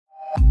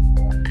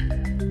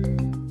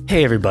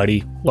Hey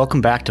everybody,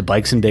 welcome back to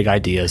Bikes and Big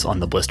Ideas on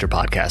the Blister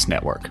Podcast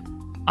Network.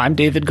 I'm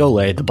David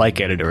Golay, the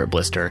bike editor at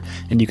Blister,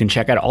 and you can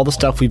check out all the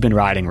stuff we've been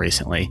riding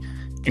recently,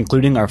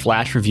 including our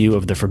flash review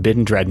of the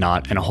Forbidden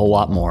Dreadnought and a whole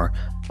lot more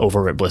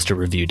over at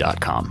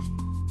blisterreview.com.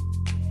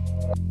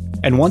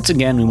 And once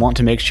again, we want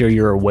to make sure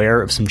you're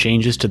aware of some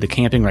changes to the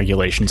camping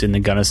regulations in the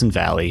Gunnison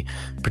Valley,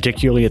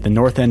 particularly at the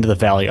north end of the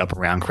valley up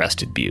around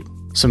Crested Butte.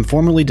 Some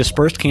formerly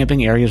dispersed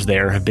camping areas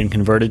there have been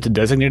converted to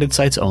designated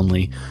sites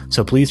only,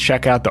 so please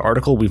check out the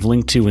article we've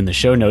linked to in the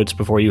show notes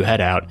before you head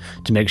out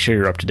to make sure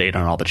you're up to date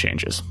on all the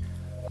changes.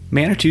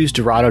 Manitou's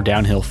Dorado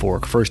downhill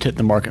fork first hit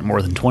the market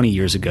more than 20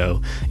 years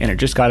ago, and it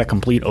just got a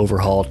complete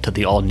overhaul to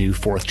the all-new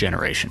 4th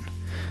generation.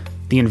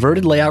 The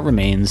inverted layout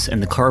remains, and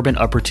the carbon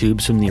upper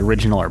tubes from the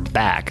original are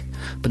back,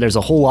 but there's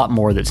a whole lot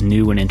more that's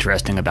new and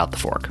interesting about the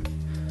fork.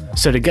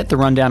 So to get the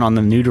rundown on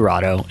the new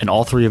Dorado and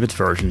all 3 of its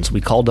versions,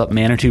 we called up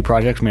Manitou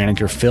project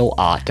manager Phil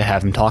Ott to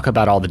have him talk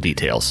about all the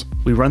details.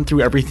 We run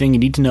through everything you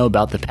need to know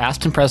about the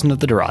past and present of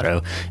the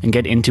Dorado and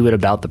get into it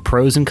about the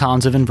pros and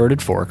cons of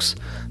inverted forks,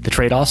 the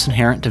trade-offs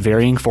inherent to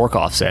varying fork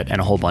offset,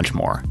 and a whole bunch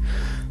more.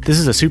 This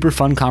is a super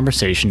fun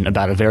conversation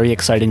about a very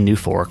exciting new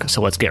fork,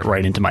 so let's get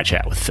right into my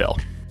chat with Phil.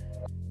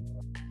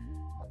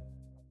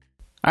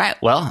 All right,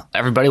 well,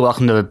 everybody,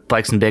 welcome to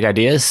Bikes and Big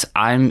Ideas.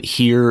 I'm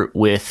here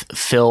with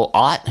Phil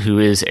Ott, who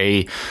is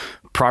a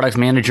product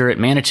manager at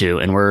Manitou,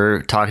 and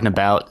we're talking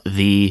about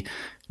the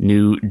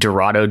new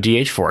Dorado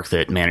DH fork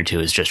that Manitou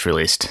has just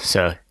released.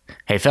 So,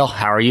 hey, Phil,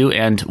 how are you,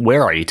 and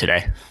where are you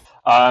today?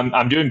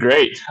 I'm doing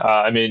great.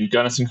 I'm in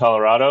Gunnison,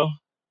 Colorado.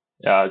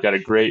 Got a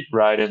great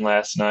ride in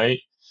last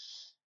night,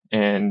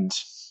 and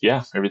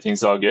yeah,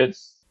 everything's all good.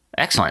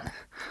 Excellent.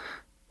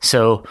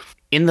 So,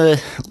 in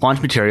the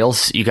launch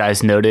materials, you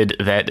guys noted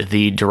that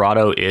the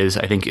Dorado is,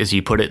 I think, as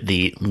you put it,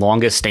 the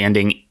longest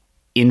standing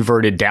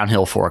inverted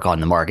downhill fork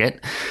on the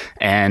market.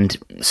 And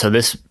so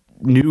this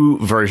new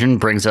version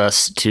brings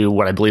us to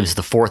what I believe is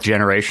the 4th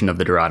generation of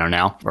the Dorado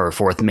now, or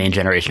 4th main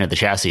generation of the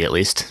chassis, at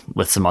least,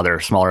 with some other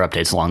smaller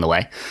updates along the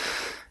way.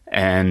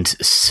 And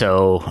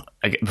so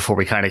before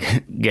we kind of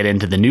get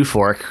into the new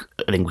fork,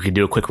 I think we could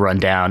do a quick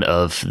rundown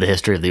of the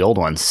history of the old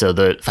ones. So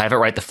if I have it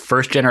right, the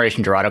 1st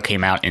generation Dorado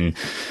came out in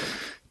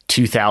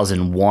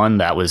 2001.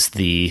 That was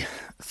the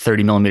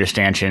 30 millimeter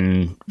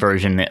stanchion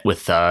version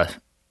with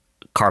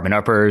carbon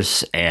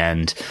uppers,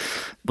 and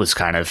was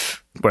kind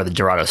of where the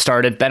Dorado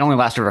started. That only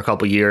lasted for a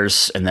couple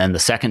years, and then the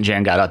 2nd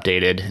gen got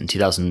updated in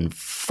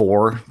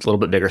 2004, a little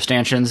bit bigger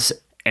stanchions.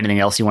 Anything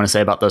else you want to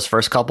say about those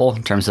first couple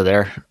in terms of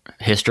their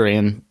history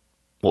and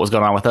what was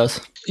going on with those?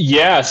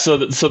 Yeah, so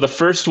the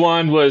first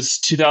one was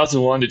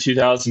 2001 to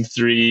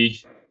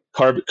 2003,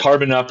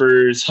 carbon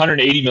uppers,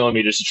 180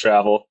 millimeters of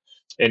travel.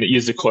 And it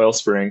used a coil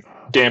spring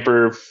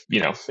damper.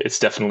 It's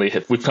definitely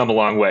we've come a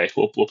long way.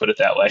 We'll put it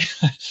that way.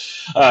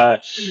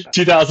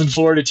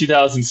 2004 to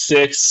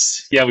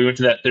 2006, yeah, we went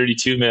to that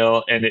 32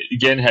 mil, and it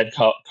again had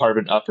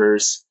carbon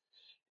uppers.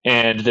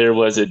 And there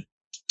was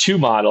 2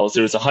 models.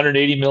 There was a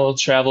 180 mil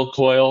travel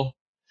coil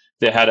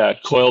that had a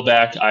coil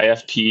back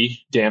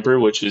IFP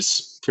damper, which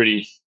is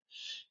pretty.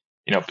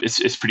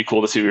 It's pretty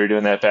cool to see we were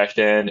doing that back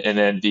then. And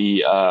then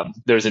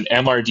there's an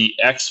MRD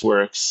X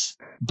Works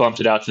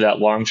bumped it out to that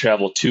long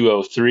travel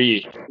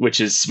 203, which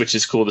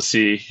is cool to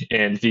see.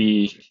 And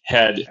the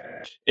had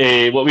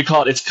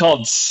it's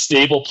called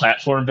stable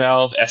platform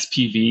valve,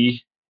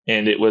 SPV,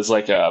 and it was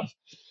like a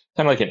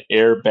kind of like an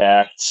air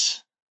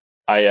backed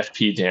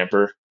IFP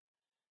damper.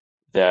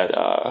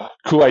 That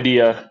cool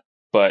idea,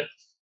 but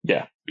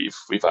yeah,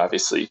 we've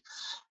obviously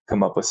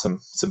come up with some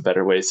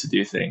better ways to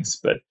do things,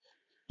 but.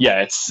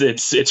 Yeah,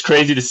 it's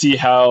crazy to see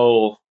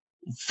how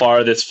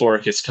far this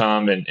fork has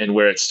come and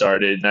where it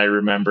started. And I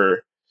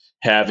remember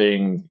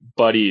having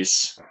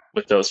buddies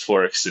with those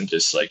forks and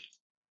just like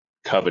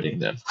coveting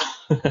them,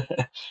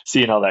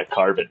 seeing all that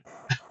carbon.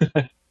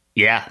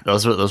 Yeah,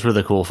 those were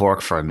the cool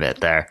fork for a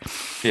bit there.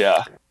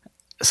 Yeah.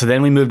 So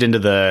then we moved into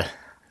the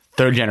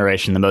 3rd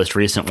generation, the most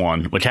recent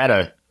one, which had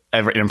an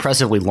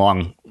impressively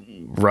long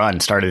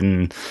run. Started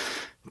in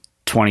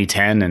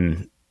 2010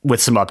 and with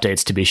some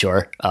updates, to be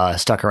sure,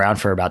 stuck around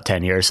for about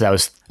 10 years. So that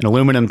was an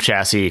aluminum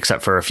chassis,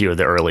 except for a few of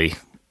the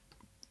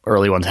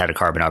early ones had a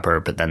carbon upper,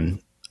 but then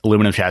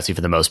aluminum chassis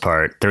for the most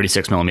part,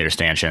 36 millimeter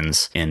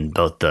stanchions in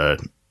both the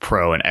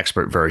Pro and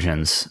Expert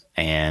versions.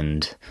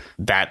 And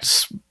that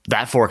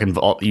fork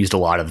used a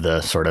lot of the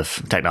sort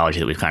of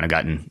technology that we've kind of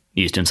gotten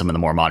used in some of the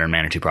more modern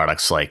Manitou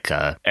products. Like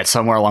at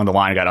somewhere along the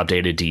line, it got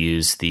updated to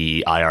use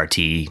the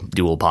IRT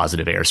dual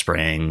positive air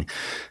spring.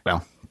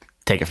 Well,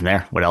 take it from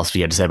there. What else do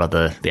you have to say about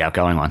the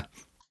outgoing one?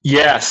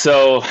 Yeah,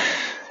 so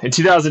in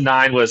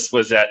 2009 was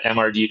that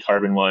MRD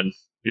carbon one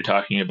you're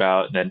talking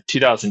about, and then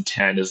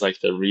 2010 is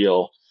like the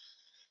real,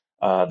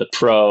 the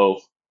Pro,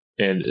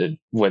 and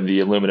when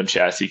the aluminum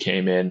chassis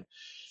came in.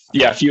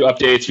 Yeah, a few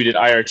updates. We did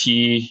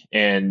IRT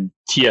and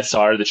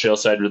TSR, the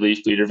trailside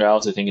relief bleeder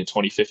valves, I think in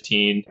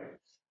 2015.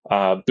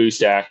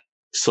 Boost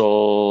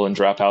axle and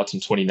dropouts in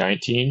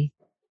 2019.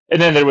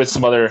 And then there was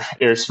some other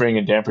air spring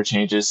and damper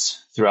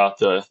changes throughout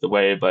the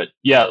way. But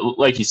yeah,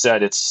 like you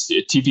said, it's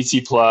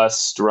TPC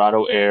Plus,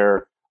 Dorado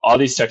Air, all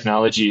these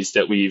technologies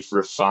that we've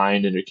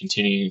refined and are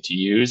continuing to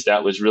use.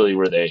 That was really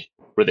where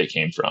they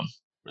came from,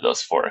 for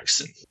those forks.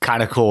 And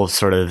kind of cool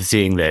sort of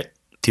seeing that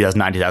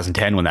 2009,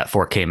 2010, when that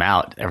fork came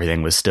out,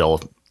 everything was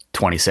still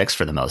 26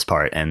 for the most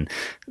part. And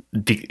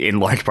in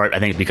large part, I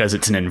think because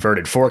it's an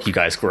inverted fork, you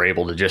guys were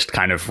able to just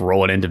kind of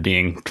roll it into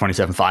being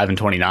 27.5 and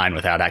 29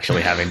 without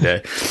actually having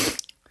to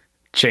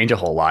change a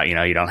whole lot. You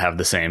know, you don't have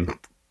the same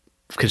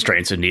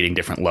constraints of needing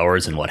different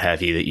lowers and what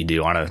have you that you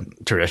do on a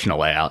traditional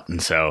layout.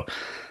 And so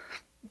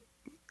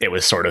it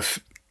was sort of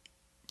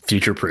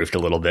future proofed a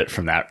little bit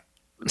from that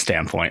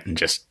standpoint and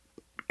just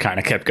kind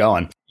of kept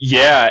going.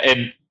 Yeah.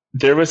 And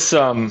there was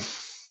some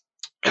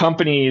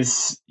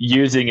companies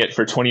using it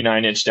for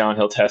 29-inch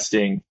downhill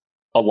testing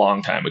a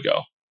long time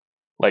ago,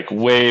 like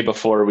way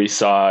before we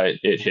saw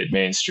it hit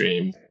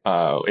mainstream.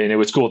 And it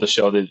was cool to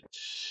show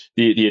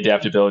the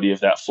adaptability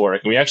of that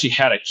fork. And we actually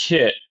had a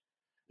kit,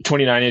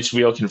 29-inch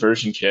wheel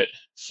conversion kit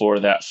for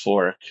that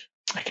fork.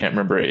 I can't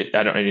remember it.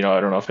 I don't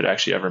know if it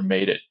actually ever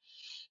made it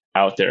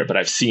out there, but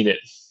I've seen it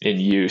in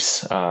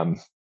use.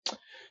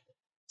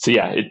 So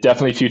yeah, it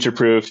definitely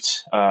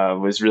future-proofed.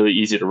 Was really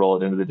easy to roll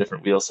it into the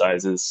different wheel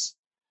sizes.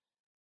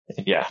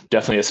 And yeah,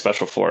 definitely a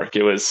special fork.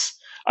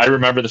 I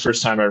remember the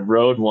first time I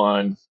rode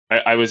one,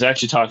 I was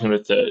actually talking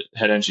with the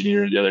head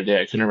engineer the other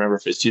day. I couldn't remember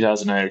if it was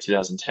 2009 or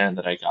 2010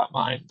 that I got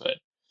mine, but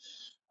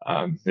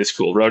it's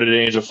cool. Rode it at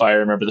Angel Fire.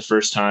 Remember the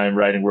first time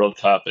riding World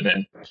Cup, and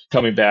then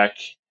coming back,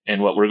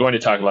 and what we're going to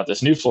talk about,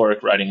 this new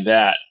fork, riding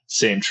that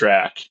same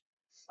track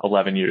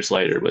 11 years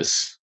later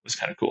was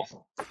kind of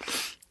cool.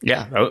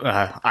 Yeah.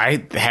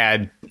 I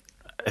had,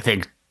 I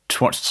think,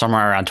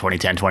 somewhere around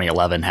 2010,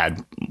 2011,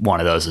 had one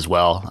of those as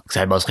well, because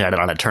I mostly had it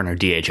on a Turner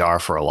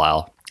DHR for a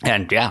while.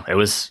 And yeah, it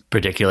was,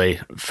 particularly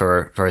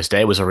for its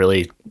day, was a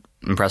really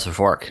impressive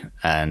fork.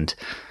 And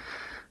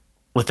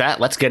with that,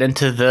 let's get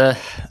into the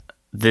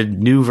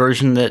new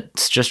version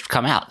that's just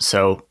come out.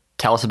 So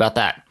tell us about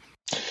that.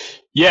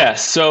 Yeah,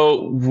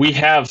 so we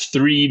have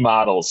 3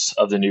 models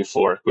of the new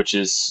fork, which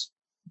is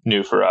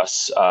new for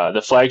us.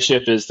 The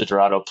flagship is the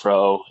Dorado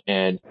Pro,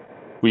 and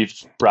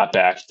we've brought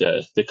back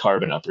the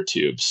carbon upper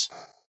tubes.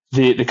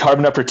 The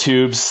carbon upper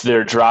tubes,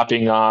 they're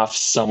dropping off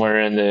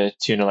somewhere in the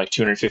tune of like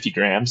 250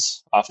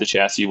 grams off the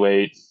chassis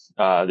weight.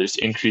 There's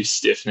increased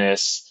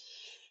stiffness,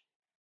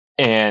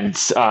 and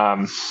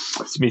some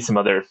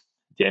other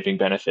damping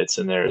benefits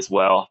in there as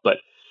well. But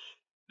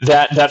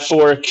that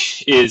fork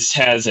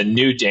has a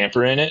new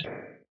damper in it.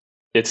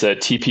 It's a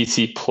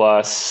TPC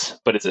Plus,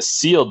 but it's a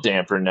sealed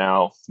damper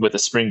now with a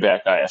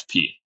springback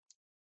IFP.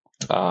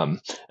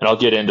 And I'll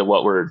get into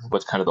what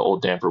kind of the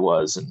old damper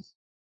was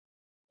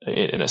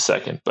in a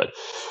second. But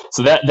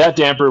so that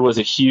damper was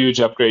a huge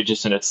upgrade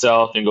just in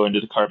itself, and going to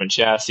the carbon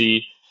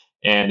chassis,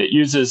 and it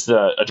uses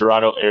a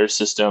Dorado Air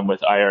system with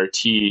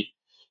IRT.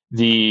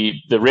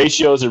 The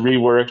ratios are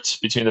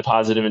reworked between the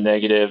positive and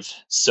negative,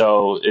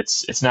 so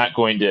it's not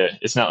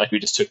like we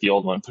just took the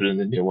old one, put it in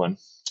the new one.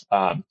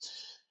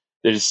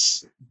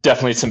 There's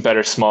definitely some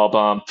better small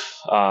bump,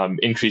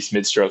 increased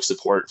mid-stroke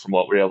support from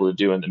what we're able to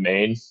do in the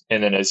main.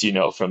 And then, as you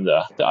know, from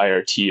the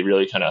IRT,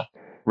 really kind of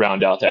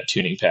round out that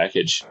tuning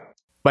package.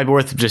 Might be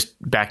worth just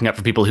backing up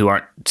for people who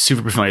aren't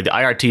super familiar. The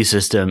IRT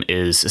system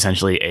is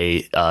essentially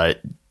a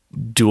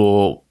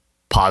dual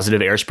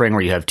positive air spring,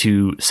 where you have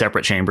 2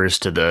 separate chambers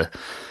to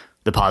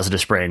the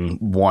positive spring,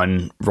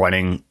 one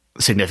running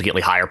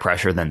significantly higher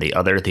pressure than the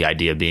other. The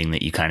idea being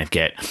that you kind of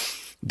get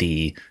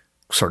the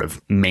sort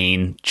of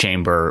main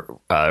chamber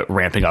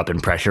ramping up in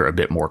pressure a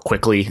bit more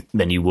quickly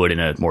than you would in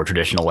a more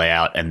traditional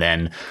layout. And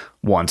then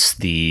once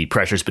the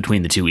pressures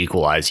between the 2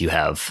 equalize, you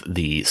have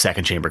the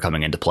second chamber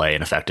coming into play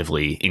and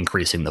effectively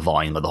increasing the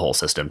volume of the whole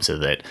system so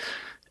that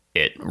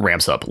it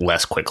ramps up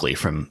less quickly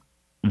from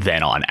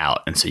then on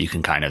out. And so you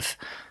can kind of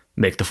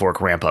make the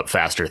fork ramp up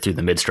faster through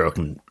the mid-stroke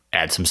and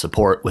add some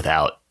support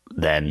without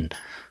then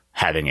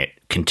having it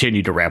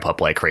continue to ramp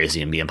up like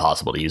crazy and be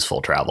impossible to use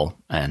full travel.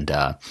 And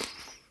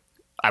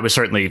I was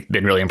certainly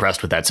been really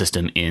impressed with that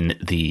system in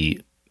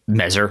the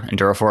Mezzer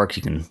Enduro fork.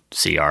 You can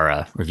see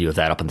our review of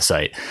that up on the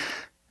site.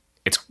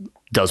 It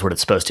does what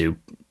it's supposed to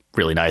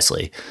really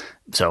nicely.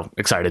 So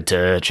excited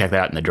to check that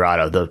out in the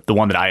Dorado. The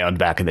one that I owned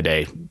back in the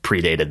day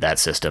predated that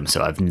system,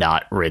 so I've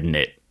not ridden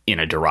it in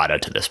a Dorado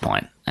to this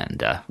point,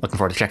 and looking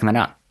forward to checking that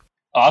out.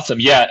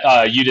 Awesome. Yeah,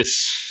 I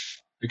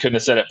couldn't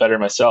have said it better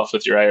myself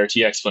with your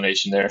IRT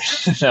explanation there.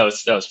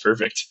 that was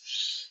perfect.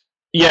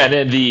 Yeah, and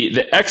then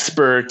the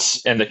Expert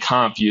and the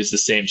Comp use the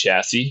same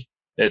chassis.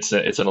 It's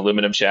an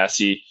aluminum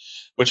chassis,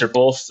 which are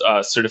both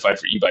certified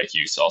for e-bike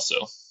use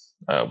also,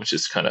 which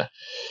is kind of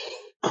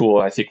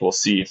cool. I think we'll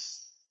see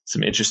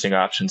some interesting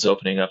options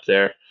opening up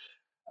there.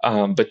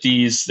 But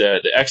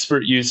the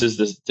Expert uses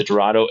the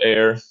Dorado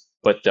Air,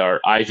 but our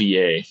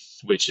IVA,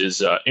 which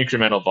is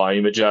incremental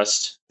volume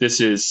adjust.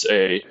 This is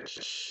a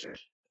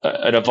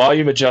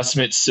volume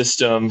adjustment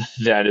system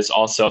that is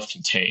all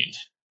self-contained.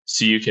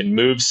 So you can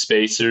move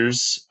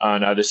spacers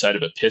on either side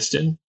of a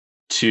piston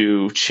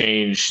to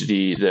change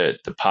the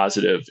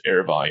positive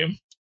air volume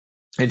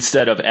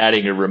instead of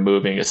adding or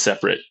removing a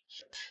separate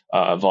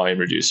volume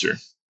reducer.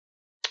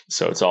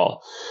 So it's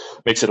all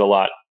makes it a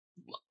lot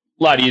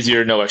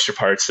easier, no extra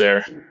parts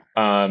there.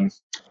 And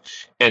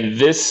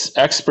this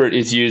Expert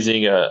is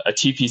using a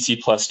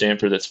TPC plus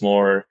damper that's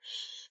more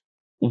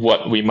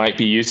what we might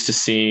be used to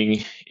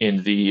seeing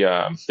in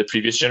the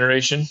previous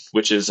generation,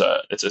 which is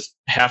it's a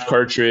half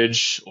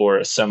cartridge or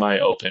a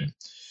semi-open,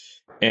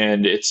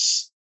 and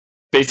it's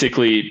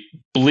basically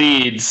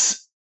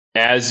bleeds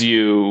as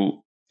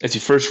you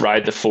first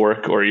ride the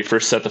fork or you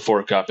first set the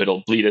fork up.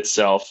 It'll bleed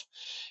itself,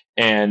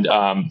 and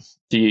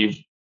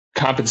the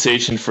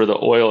compensation for the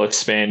oil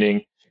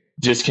expanding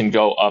just can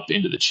go up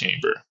into the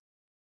chamber,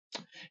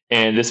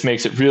 and this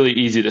makes it really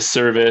easy to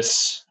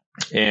service.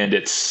 And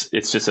it's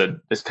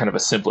kind of a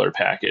simpler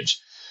package.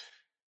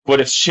 What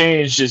has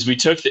changed is we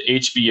took the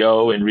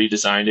HBO and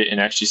redesigned it and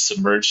actually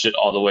submerged it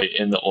all the way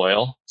in the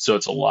oil, so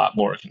it's a lot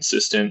more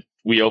consistent.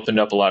 We opened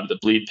up a lot of the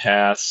bleed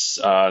paths.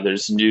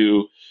 There's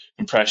new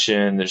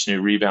compression, there's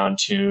new rebound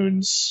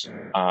tunes,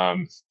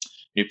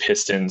 new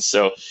pistons.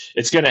 So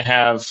it's going to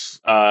have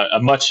a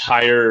much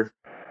higher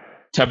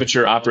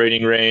temperature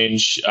operating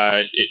range.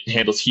 It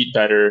handles heat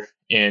better,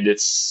 and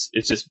it's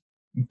just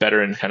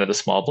better in kind of the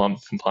small bump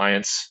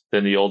compliance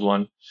than the old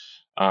one.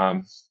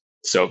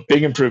 So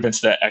big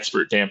improvements to that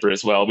Expert damper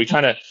as well. We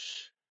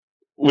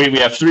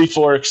have 3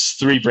 forks,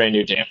 3 brand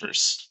new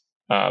dampers.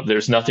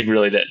 There's nothing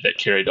really that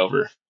carried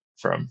over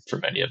from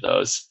any of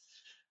those.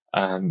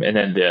 And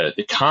then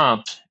the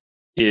comp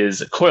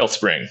is a coil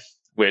spring,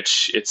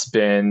 which it's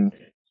been,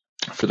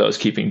 for those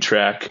keeping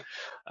track,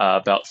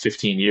 about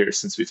 15 years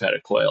since we've had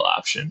a coil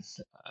option.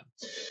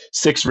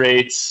 6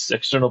 rates,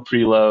 external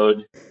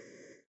preload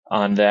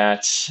on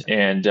that,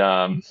 and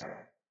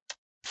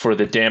for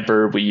the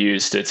damper we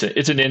used it's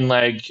an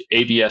in-leg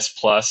ABS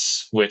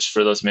Plus, which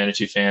for those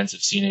Manitou fans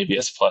have seen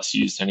ABS Plus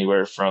used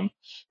anywhere from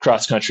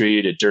cross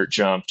country to dirt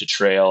jump to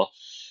trail.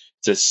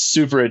 It's a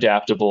super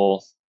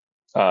adaptable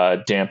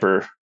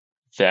damper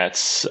we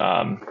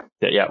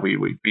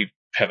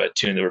have a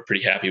tune that we're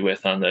pretty happy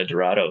with on the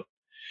Dorado.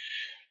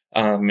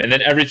 And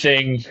then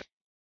everything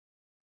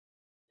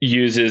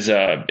uses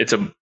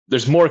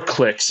there's more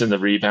clicks in the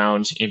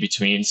rebound in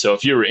between. So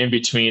if you were in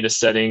between a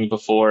setting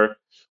before,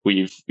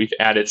 we've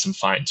added some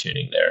fine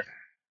tuning there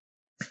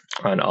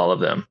on all of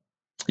them.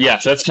 Yeah,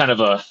 so that's kind of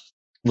a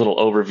little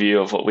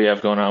overview of what we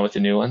have going on with the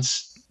new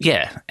ones.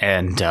 Yeah,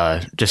 and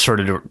just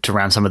sort of to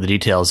round some of the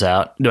details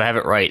out, do I have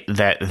it right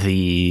that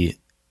the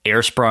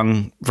air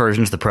sprung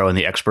versions, the Pro and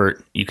the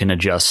Expert, you can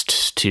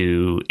adjust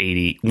to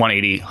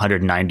 180,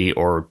 190,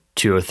 or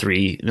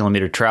 203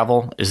 millimeter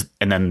travel,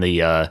 and then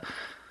the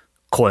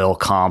coil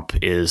comp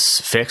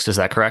is fixed? Is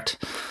that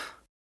correct?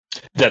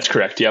 That's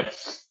correct. Yep.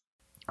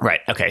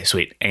 Right. Okay,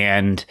 sweet.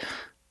 And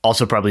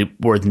also probably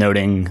worth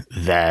noting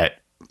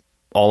that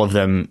all of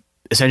them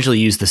essentially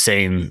use the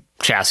same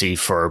chassis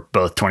for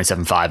both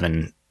 27.5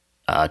 and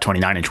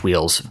 29-inch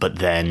wheels, but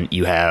then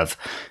you have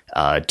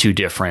 2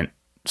 different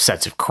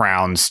sets of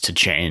crowns to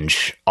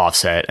change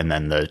offset, and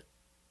then the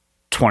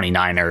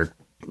 29er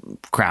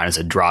crown is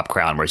a drop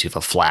crown, whereas you have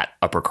a flat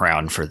upper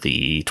crown for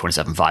the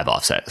 27.5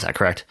 offset. Is that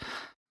correct?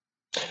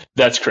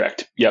 That's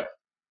correct. Yep.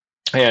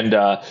 And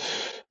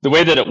the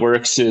way that it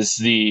works is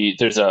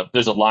there's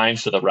a line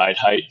for the ride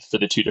height for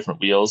the 2 different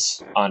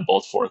wheels on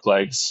both fork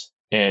legs,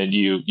 and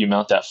you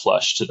mount that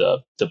flush to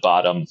the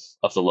bottom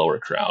of the lower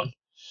crown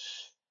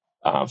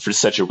for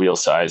such a wheel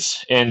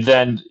size. And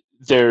then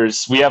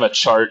we have a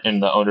chart in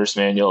the owner's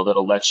manual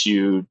that'll let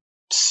you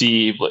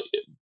see,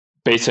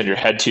 based on your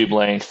head tube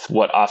length,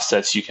 what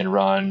offsets you can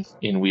run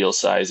in wheel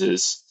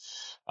sizes.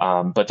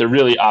 But they're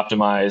really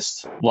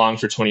optimized, long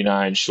for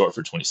 29, short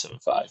for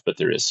 27.5. But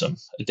there is some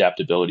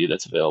adaptability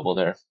that's available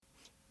there.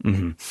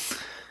 Mm-hmm.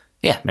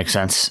 Yeah, makes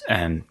sense.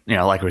 And,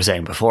 like we were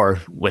saying before,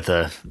 with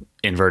a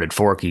inverted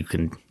fork, you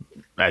can,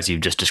 as you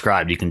just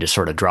described, you can just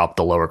sort of drop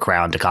the lower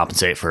crown to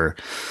compensate for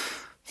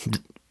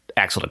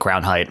axle to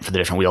crown height for the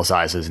different wheel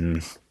sizes,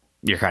 and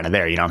you're kind of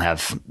there. You don't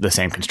have the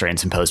same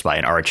constraints imposed by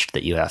an arch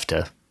that you have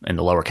to, in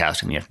the lower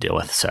casting, you have to deal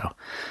with. So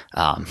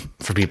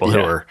for people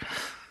who are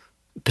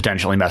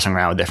potentially messing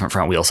around with different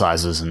front wheel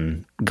sizes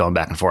and going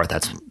back and forth,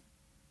 that's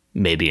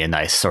maybe a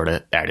nice sort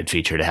of added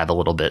feature to have a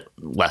little bit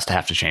less to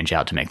have to change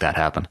out to make that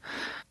happen.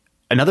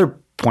 Another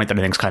point that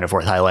I think is kind of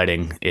worth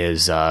highlighting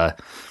is,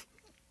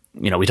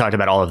 we talked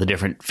about all of the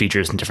different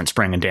features and different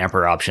spring and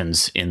damper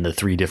options in the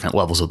 3 different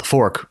levels of the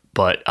fork.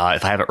 But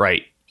if I have it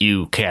right,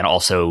 you can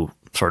also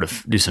sort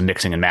of do some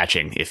mixing and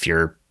matching if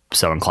you're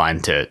so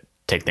inclined to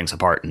take things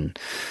apart and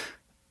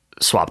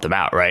swap them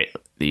out, right?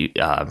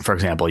 For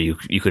example, you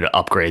could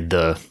upgrade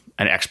an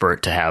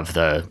Expert to have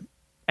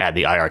add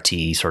the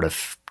IRT sort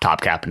of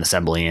top cap and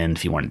assembly in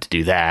if you wanted to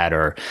do that,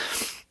 or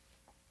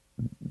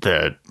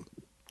the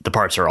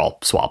parts are all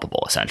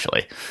swappable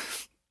essentially.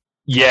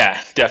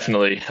 Yeah,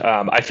 definitely.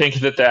 I think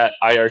that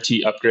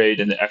IRT upgrade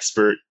in the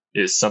Expert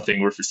is something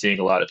we're foreseeing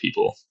a lot of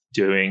people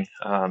doing.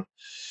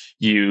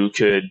 You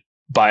could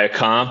buy a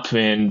comp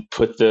and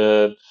put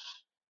the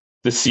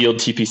the sealed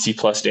TPC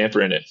Plus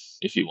damper in it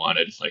if you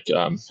wanted. Like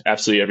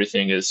absolutely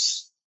everything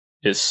is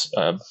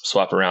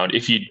swap around.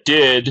 If you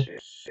did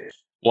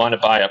want to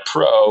buy a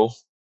Pro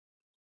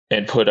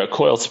and put a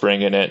coil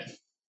spring in it,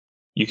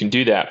 you can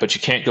do that, but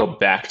you can't go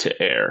back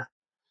to air.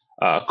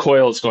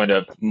 Coil is going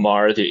to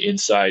mar the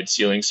inside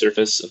sealing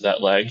surface of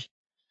that leg.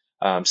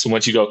 So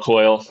once you go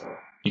coil,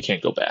 you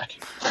can't go back.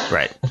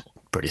 Right.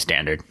 Pretty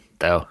standard,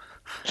 though.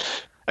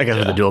 I guess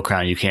with the dual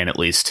crown, you can at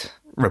least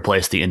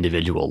replace the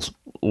individual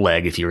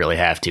leg if you really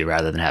have to,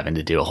 rather than having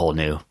to do a whole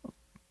new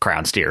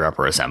crown steer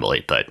upper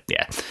assembly. But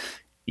yeah,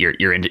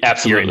 you're into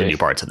new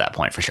parts at that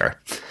point for sure.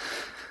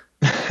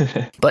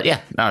 But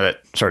yeah, no,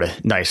 that's sort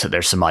of nice that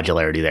there's some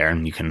modularity there,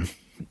 and you can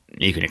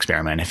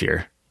experiment if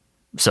you're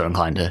so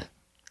inclined to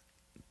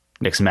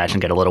mix and match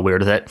and get a little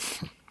weird with it.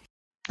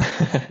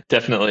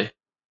 Definitely.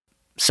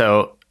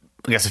 So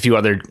I guess a few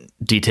other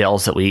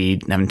details that we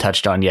haven't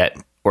touched on yet.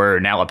 We're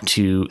now up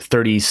to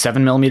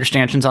 37 millimeter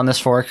stanchions on this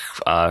fork,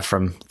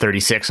 from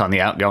 36 on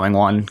the outgoing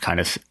one, kind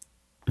of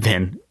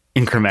then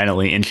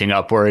incrementally inching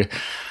upward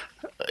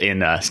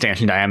in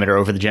stanchion diameter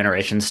over the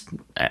generations,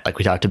 like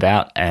we talked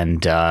about.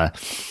 And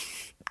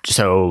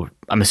so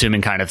I'm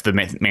assuming kind of the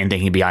main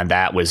thinking behind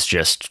that was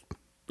just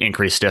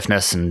increased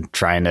stiffness and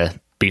trying to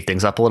beef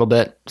things up a little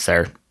bit. Is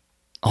there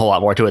a whole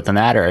lot more to it than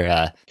that,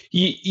 or?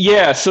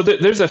 Yeah, so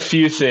there's a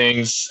few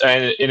things,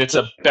 and it's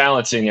a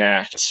balancing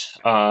act.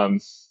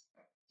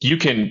 You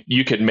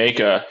can make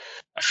a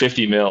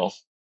 50 mil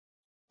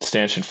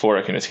stanchion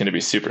fork and it's going to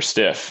be super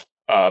stiff,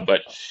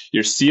 but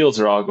your seals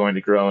are all going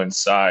to grow in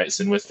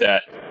size, and with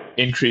that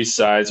increased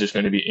size, there's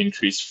going to be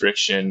increased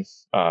friction.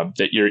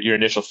 That your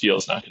initial feel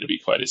is not going to be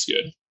quite as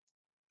good.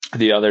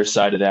 The other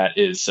side of that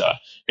is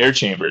air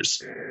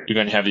chambers. You're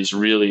going to have these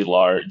really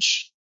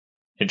large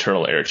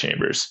internal air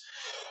chambers.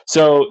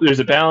 So there's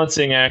a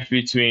balancing act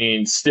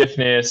between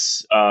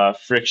stiffness,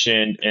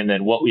 friction, and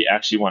then what we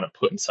actually want to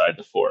put inside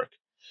the fork.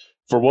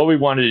 For what we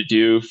wanted to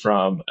do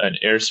from an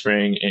air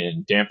spring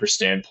and damper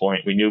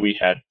standpoint, we knew we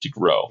had to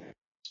grow.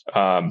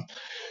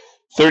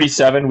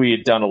 37, we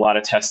had done a lot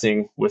of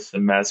testing with the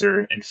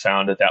Mezzer and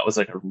found that was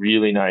like a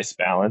really nice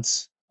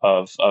balance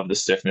of the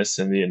stiffness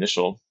and the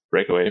initial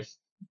breakaway.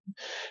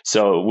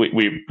 So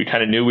we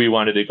kind of knew we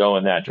wanted to go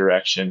in that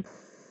direction.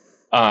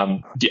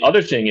 The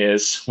other thing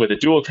is with a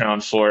dual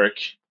crown fork,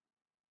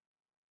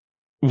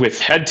 with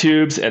head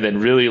tubes and then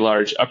really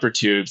large upper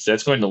tubes,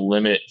 that's going to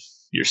limit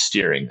your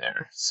steering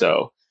there.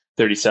 So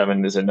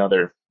 37 is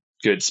another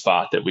good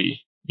spot that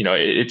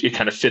it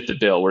kind of fit the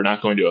bill. We're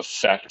not going to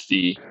affect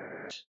the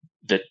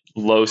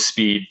low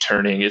speed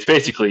turning. It's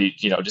basically,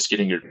 just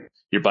getting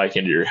your bike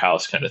into your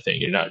house kind of thing.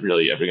 You're not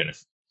really ever going to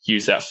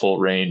use that full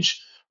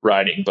range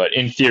riding, but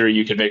in theory,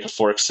 you could make a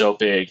fork so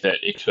big that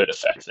it could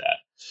affect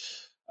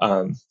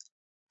that.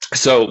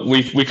 So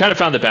we kind of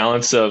found the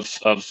balance of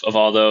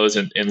all those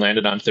and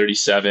landed on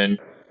 37.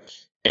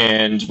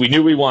 And we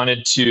knew we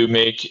wanted to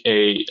make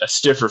a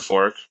stiffer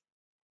fork.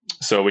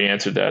 So we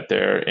answered that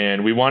there.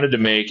 And we wanted to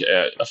make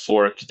a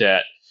fork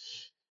that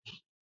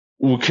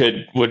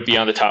would be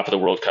on the top of the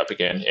World Cup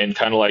again. And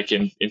kind of like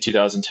in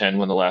 2010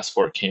 when the last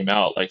fork came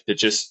out, like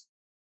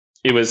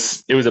it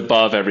was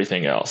above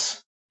everything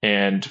else.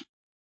 And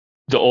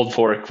the old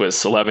fork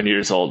was 11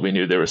 years old. We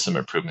knew there were some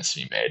improvements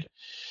to be made.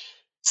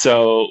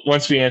 So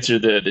once we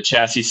answered the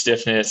chassis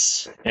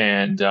stiffness,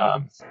 and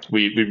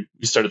we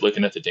started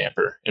looking at the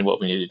damper and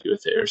what we needed to do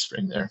with the air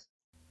spring there.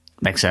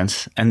 Makes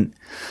sense. And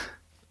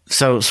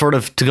so sort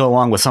of to go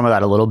along with some of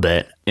that a little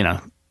bit,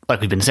 like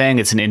we've been saying,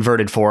 it's an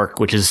inverted fork,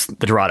 which is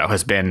the Dorado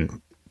has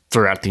been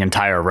throughout the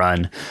entire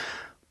run.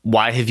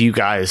 Why have you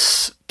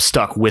guys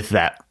stuck with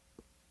that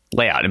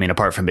layout? I mean,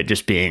 apart from it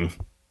just being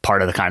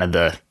part of the kind of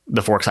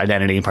the fork's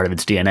identity, part of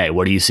its DNA,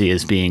 what do you see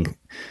as being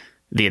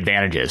the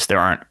advantages? There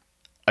aren't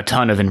a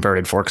ton of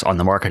inverted forks on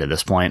the market at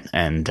this point,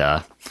 and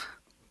the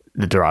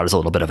Dorado is a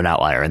little bit of an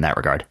outlier in that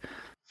regard.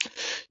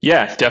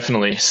 Yeah,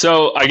 definitely.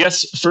 So I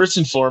guess first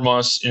and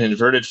foremost, an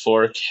inverted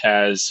fork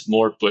has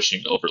more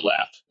bushing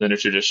overlap than a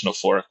traditional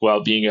fork,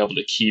 while being able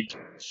to keep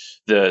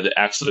the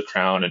axle of the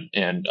crown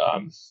and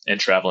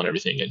travel and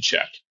everything in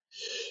check.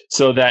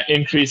 So that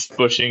increased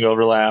bushing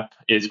overlap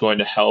is going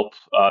to help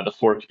the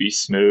fork be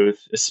smooth,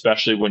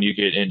 especially when you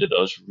get into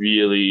those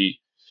really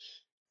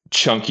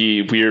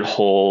chunky, weird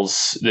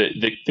holes,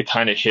 the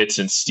kind of hits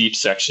and steep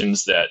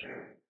sections that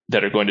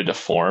are going to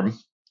deform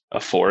a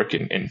fork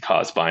and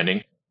cause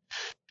binding.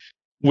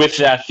 With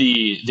that,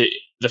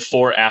 the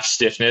fore aft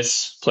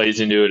stiffness plays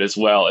into it as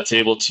well. It's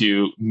able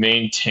to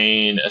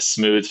maintain a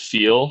smooth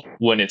feel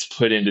when it's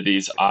put into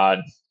these odd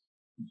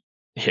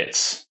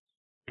hits,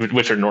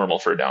 which are normal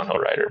for a downhill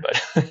rider,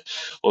 but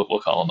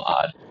we'll call them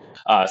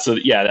odd. So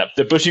yeah,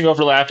 the bushing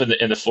overlap and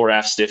the fore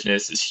aft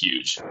stiffness is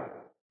huge.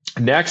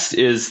 Next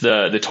is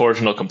the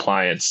torsional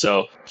compliance.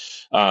 So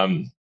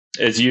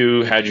as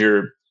you had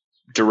your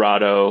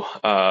Dorado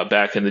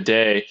back in the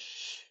day,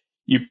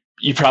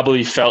 you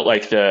probably felt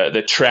like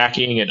the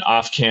tracking and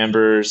off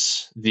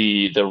cambers,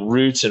 the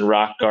roots and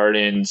rock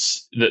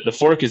gardens, the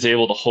fork is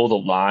able to hold a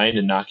line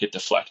and not get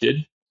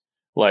deflected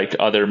like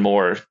other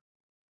more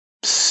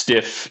stiff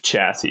stiff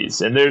chassis.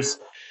 And there's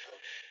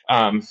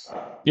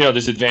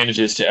there's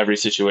advantages to every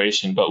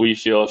situation, but we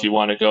feel if you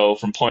want to go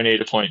from point A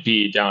to point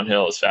B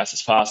downhill as fast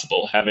as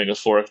possible, having a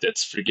fork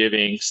that's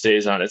forgiving,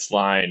 stays on its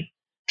line,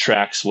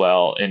 tracks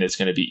well, and it's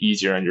going to be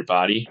easier on your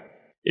body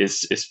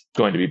is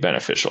going to be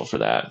beneficial for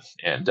that.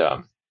 And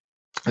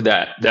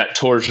that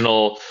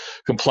torsional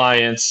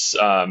compliance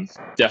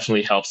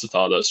definitely helps with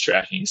all those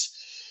trackings.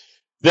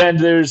 Then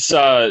there's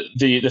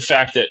the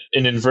fact that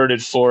an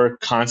inverted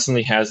fork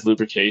constantly has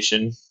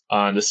lubrication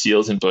on the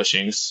seals and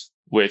bushings,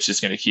 which is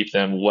going to keep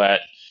them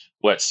wet.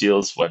 Wet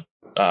seals, wet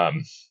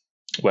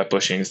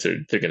bushings,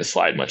 they're going to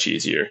slide much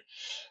easier.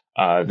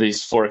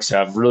 These forks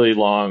have really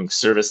long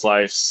service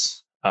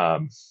lives.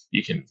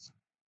 It's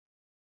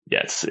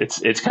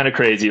kind of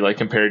crazy, like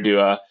compared to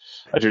a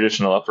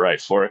traditional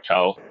upright fork,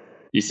 how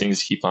these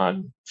things keep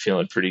on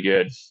feeling pretty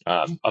good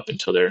up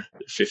until their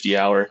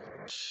 50-hour.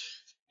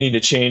 Need to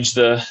change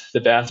the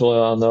bath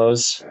oil on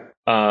those.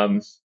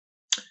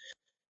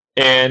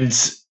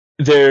 And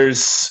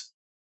there's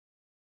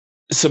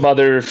some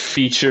other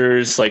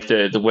features like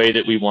the way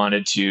that we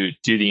wanted to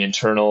do the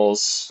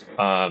internals.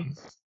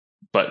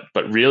 But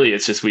really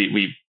it's just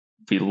we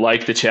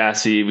like the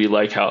chassis, we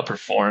like how it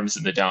performs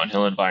in the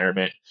downhill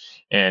environment,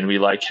 and we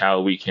like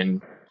how we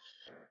can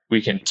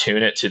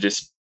tune it to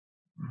just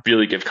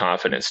really give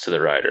confidence to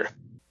the rider.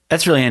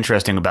 That's really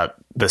interesting about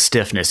the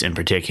stiffness in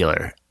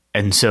particular.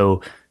 And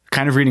so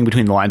kind of reading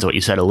between the lines of what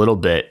you said a little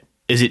bit,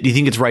 do you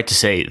think it's right to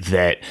say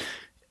that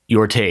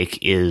your take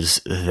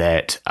is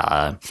that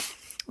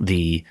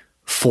the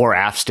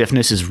fore-aft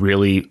stiffness is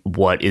really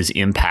what is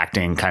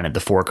impacting kind of the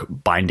fork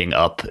binding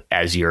up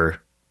as you're,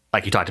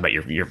 like you talked about,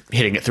 you're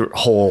hitting it through a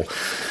hole,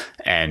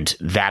 and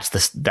that's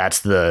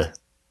the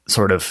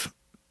sort of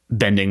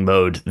bending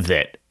mode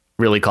that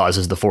really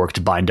causes the fork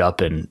to bind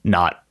up and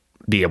not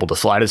be able to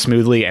slide as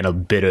smoothly, and a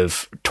bit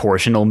of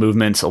torsional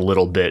movements,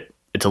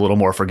 it's a little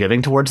more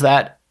forgiving towards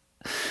that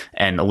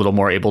and a little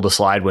more able to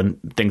slide when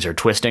things are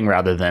twisting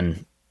rather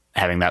than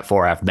having that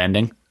fore-aft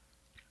bending.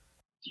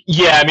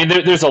 Yeah, I mean,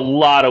 there's a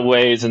lot of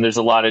ways, and there's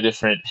a lot of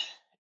different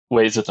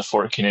ways that the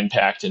fork can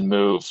impact and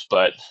move,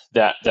 but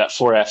that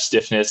fore-aft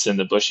stiffness and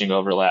the bushing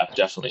overlap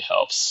definitely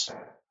helps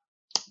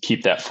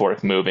keep that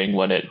fork moving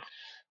when it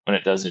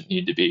doesn't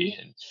need to be,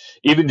 and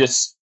even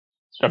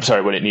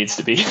when it needs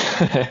to be.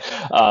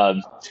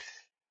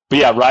 But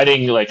yeah,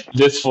 riding like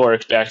this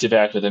fork back to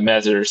back with a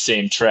Mezzer,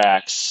 same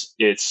tracks,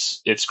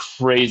 it's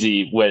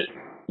crazy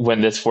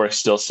when this fork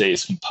still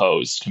stays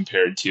composed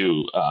compared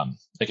to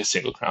like a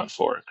single crown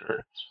fork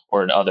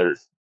or another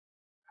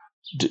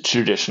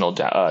traditional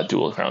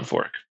dual crown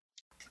fork.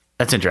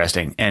 That's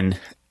interesting. And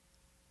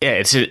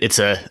yeah, it's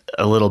a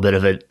little bit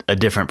of a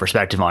different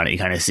perspective on it. You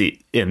kind of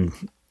see in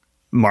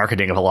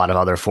marketing of a lot of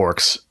other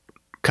forks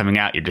coming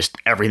out,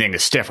 everything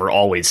is stiffer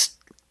always.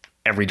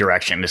 Every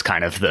direction is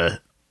kind of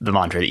the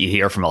mantra that you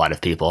hear from a lot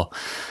of people.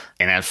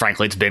 And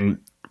frankly, it's been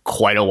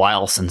quite a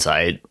while since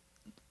I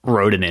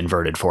rode an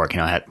inverted fork.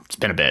 It's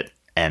been a bit.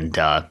 And,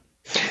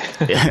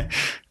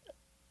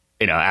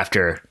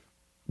 after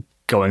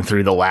going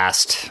through the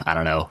last, I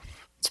don't know,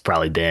 it's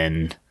probably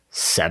been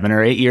 7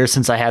 or 8 years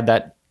since I had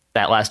that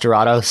last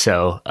Dorado.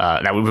 So,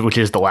 which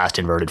is the last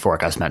inverted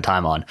fork I spent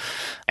time on.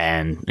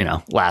 And,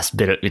 last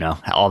bit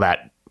of, all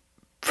that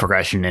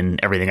progression and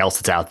everything else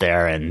that's out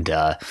there. And,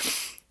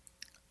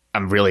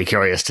 I'm really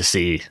curious to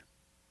see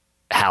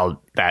how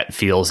that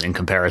feels in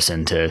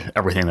comparison to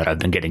everything that I've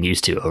been getting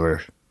used to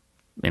over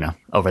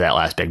that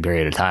last big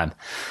period of time.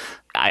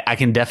 I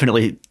can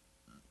definitely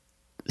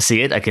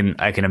see it. I can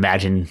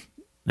imagine,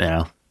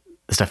 the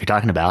stuff you're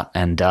talking about,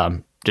 and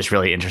just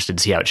really interested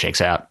to see how it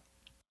shakes out.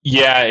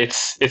 Yeah,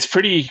 it's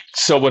pretty.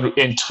 So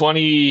in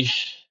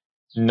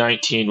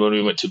 2019, when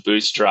we went to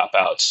boost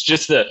dropouts,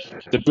 just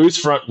the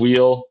boost front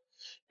wheel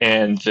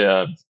and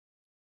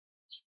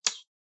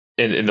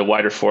in the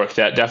wider fork,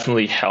 that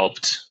definitely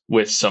helped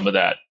with some of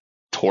that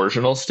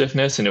torsional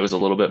stiffness, and it was a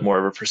little bit more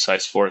of a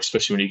precise fork,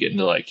 especially when you get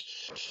into like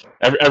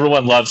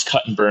everyone loves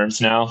cutting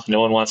berms now.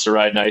 No one wants to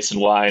ride nice and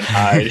wide and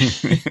high,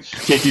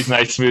 take these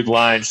nice smooth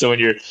lines. So when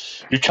you're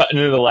cutting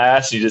into the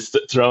last, you just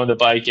throwing the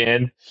bike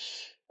in.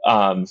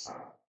 That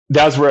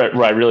was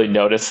where I really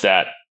noticed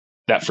that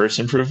first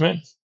improvement.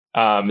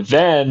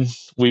 Then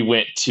we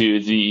went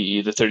to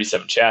the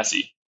 37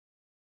 chassis,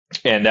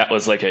 and that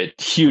was like a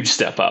huge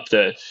step up.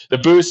 The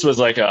boost was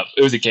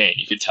it was a gain.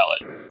 You could tell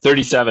it.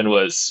 37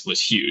 was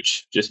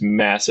huge, just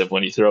massive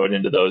when you throw it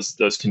into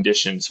those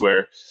conditions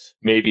where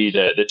maybe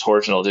the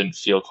torsional didn't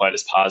feel quite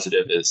as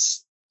positive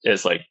as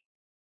like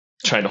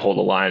trying to hold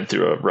a line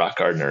through a rock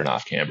garden or an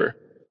off camber.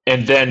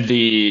 And then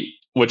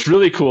what's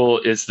really cool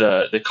is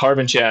the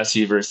carbon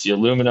chassis versus the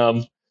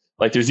aluminum.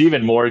 Like there's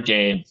even more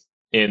gain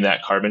in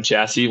that carbon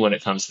chassis when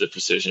it comes to the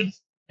precision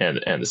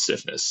and the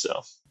stiffness.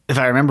 So if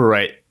I remember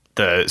right,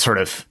 the sort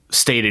of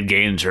stated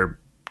gains are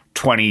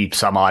 20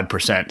 some odd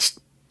 %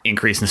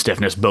 increase in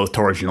stiffness, both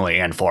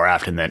torsionally and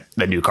fore-aft in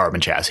the new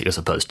carbon chassis as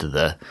opposed to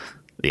the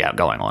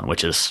outgoing one,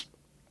 which is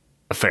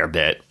a fair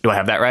bit. Do I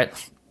have that right?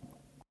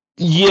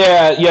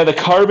 Yeah. The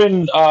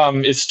carbon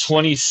is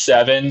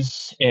 27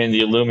 and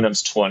the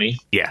aluminum's 20.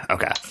 Yeah.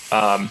 Okay.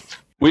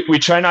 We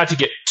try not to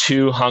get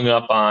too hung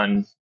up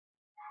on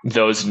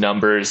those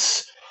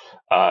numbers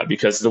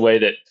because the way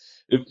that,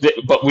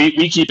 but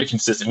we keep it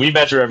consistent. We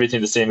measure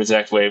everything the same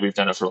exact way. We've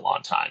done it for a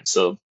long time.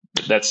 So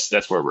that's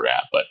where we're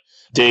at. But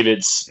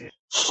David's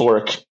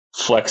fork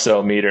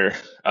flexometer,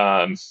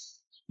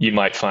 you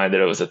might find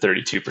that it was a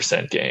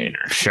 32% gain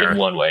or in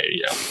one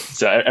way,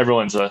 So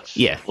everyone's a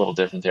little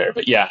different there.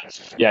 But yeah.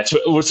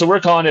 So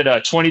we're calling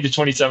it 20 to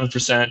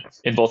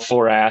 27% in both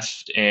fore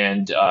aft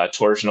and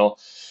torsional.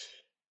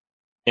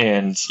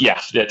 And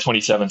that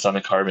 27's on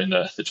the carbon,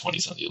 the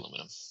 20's on the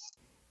aluminum.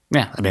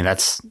 Yeah, I mean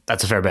that's a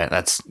fair bit.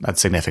 That's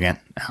significant.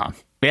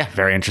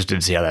 Very interested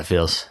to see how that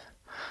feels.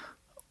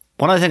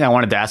 One other thing I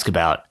wanted to ask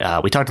about,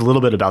 we talked a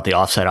little bit about the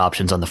offset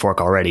options on the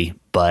fork already,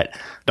 but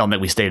don't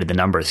think we stated the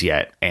numbers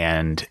yet.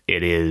 And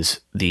it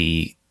is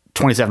the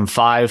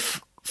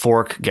 27.5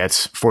 fork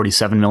gets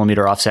 47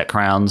 millimeter offset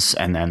crowns,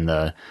 and then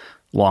the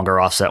longer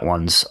offset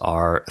ones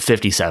are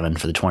 57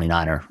 for the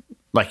 29er.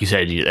 Like you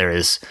said, there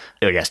is,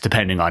 I guess,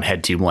 depending on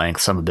head tube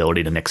length, some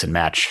ability to mix and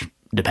match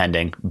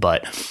depending.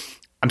 But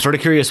I'm sort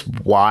of curious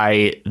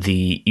why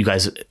you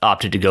guys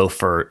opted to go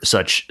for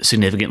such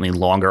significantly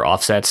longer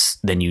offsets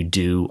than you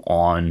do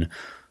on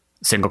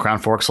single crown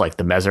forks like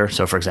the Mezzer.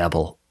 So, for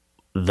example,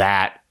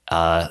 that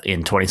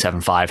in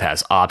 27.5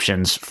 has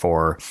options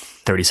for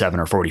 37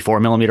 or 44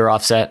 millimeter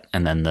offset,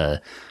 and then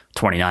the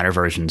 29er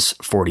version's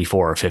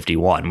 44 or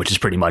 51, which is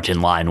pretty much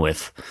in line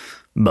with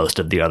most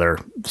of the other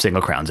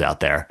single crowns out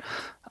there.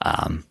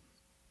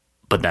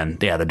 But then,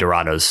 the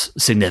Dorado's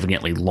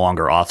significantly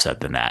longer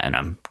offset than that, and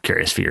I'm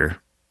curious for your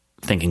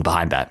thinking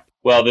behind that.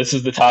 Well, this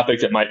is the topic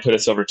that might put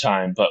us over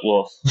time, but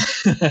we'll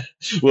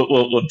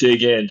we'll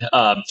dig in.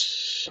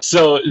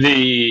 So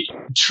the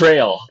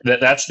trail,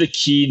 that's the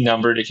key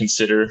number to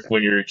consider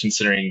when you're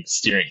considering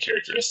steering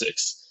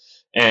characteristics.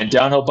 And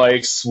downhill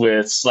bikes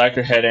with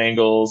slacker head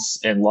angles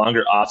and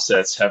longer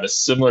offsets have a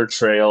similar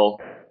trail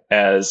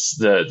as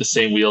the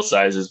same wheel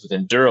sizes with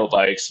enduro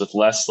bikes with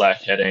less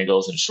slack head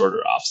angles and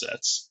shorter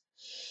offsets.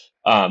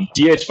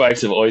 DH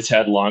bikes have always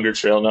had longer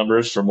trail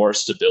numbers for more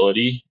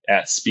stability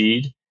at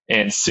speed,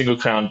 and single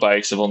crown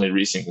bikes have only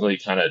recently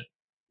kind of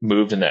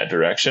moved in that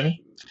direction.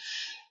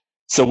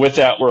 So with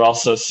that, we're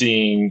also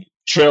seeing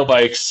trail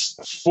bikes,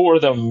 for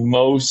the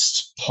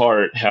most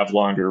part, have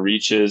longer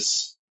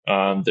reaches.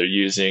 They're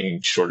using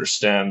shorter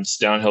stems.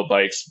 Downhill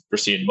bikes, we're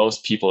seeing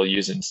most people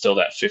using still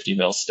that 50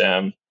 mil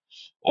stem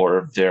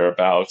or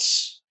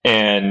thereabouts.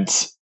 And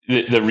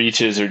the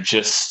reaches are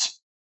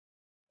just,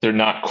 they're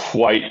not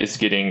quite as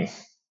getting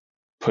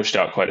pushed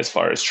out quite as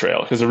far as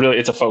trail, because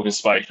it's a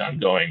focused bike on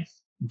going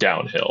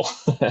downhill.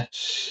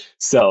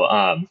 So,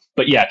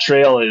 but yeah,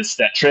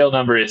 that trail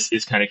number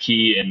is kind of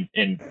key,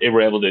 and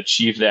we're able to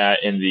achieve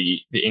that in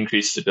the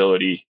increased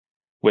stability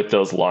with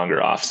those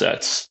longer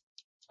offsets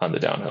on the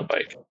downhill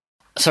bike.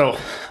 So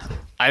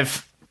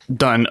I've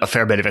done a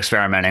fair bit of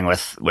experimenting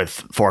with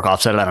fork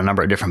offset on a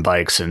number of different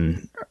bikes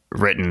and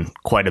written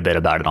quite a bit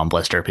about it on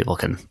Blister. People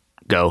can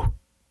go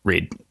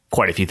read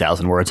quite a few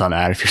thousand words on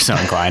that if you're so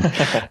inclined.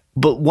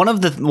 But one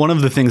of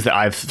the things that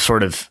I've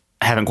sort of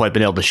haven't quite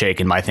been able to shake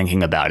in my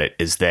thinking about it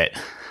is that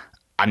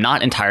I'm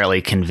not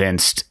entirely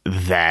convinced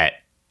that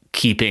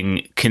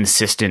keeping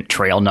consistent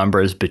trail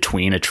numbers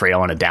between a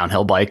trail and a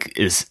downhill bike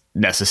is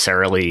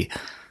necessarily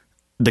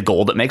the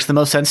goal that makes the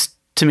most sense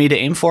to me to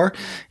aim for.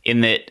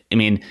 In that, I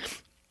mean,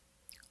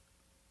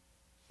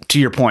 to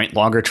your point,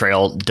 longer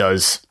trail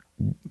does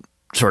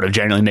sort of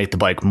generally make the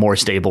bike more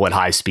stable at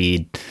high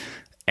speed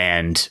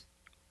and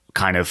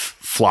kind of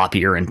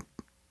floppier and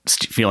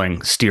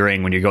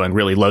steering when you're going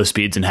really low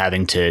speeds and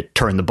having to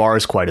turn the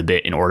bars quite a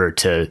bit in order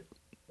to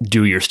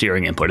do your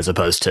steering input, as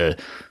opposed to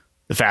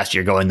the faster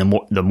you're going,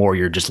 the more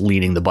you're just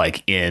leaning the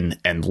bike in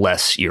and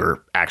less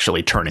you're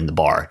actually turning the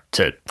bar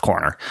to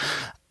corner,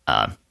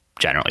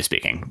 generally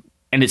speaking.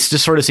 And it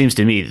just sort of seems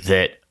to me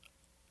that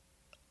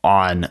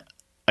on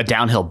a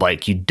downhill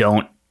bike, you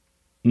don't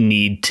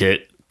need to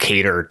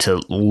cater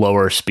to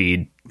lower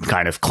speed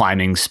kind of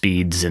climbing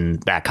speeds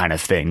and that kind of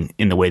thing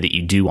in the way that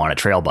you do on a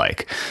trail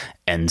bike.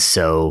 And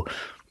so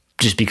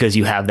just because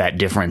you have that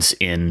difference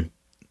in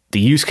the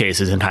use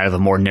cases and kind of a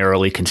more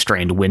narrowly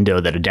constrained window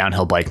that a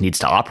downhill bike needs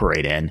to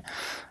operate in,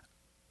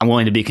 I'm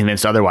willing to be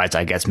convinced otherwise,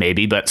 I guess,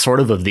 maybe, but sort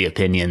of the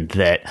opinion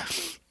that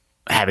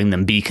having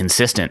them be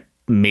consistent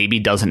maybe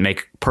doesn't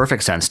make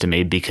perfect sense to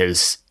me,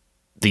 because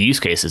the use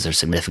cases are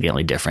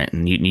significantly different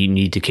and you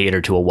need to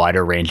cater to a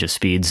wider range of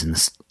speeds and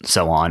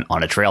so on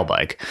a trail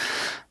bike.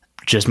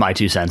 Just my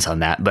 2 cents on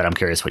that, but I'm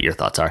curious what your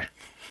thoughts are.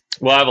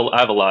 Well, I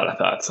have a lot of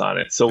thoughts on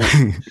it. So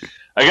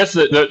I guess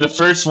the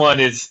first one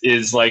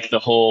is like the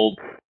whole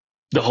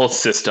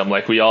system.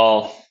 Like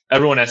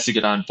everyone has to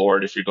get on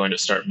board if you're going to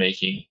start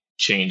making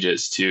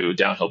changes to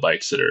downhill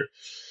bikes that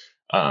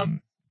are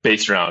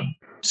based around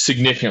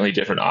significantly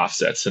different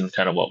offsets than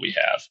kind of what we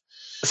have.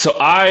 So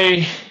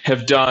my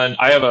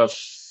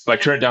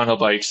current downhill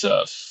bike's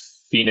a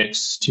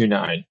Phoenix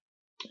 2.9,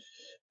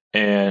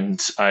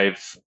 and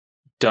I've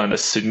done a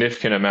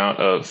significant amount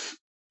of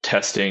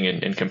testing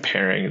and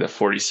comparing the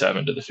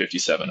 47 to the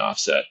 57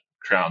 offset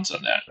crowns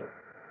on that.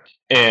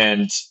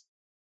 And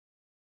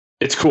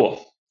it's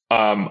cool.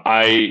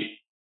 I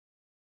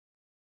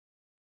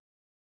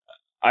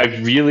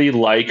really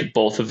like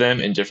both of them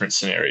in different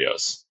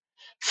scenarios.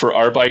 For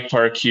our bike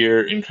park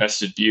here in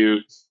Crested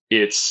Butte,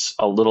 it's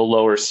a little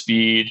lower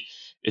speed.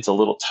 It's a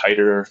little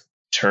tighter,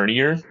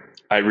 turnier.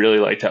 I really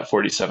like that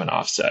 47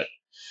 offset.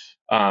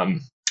 I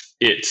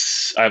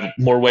have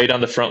more weight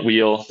on the front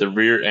wheel. The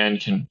rear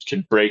end can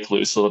break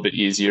loose a little bit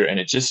easier, and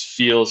it just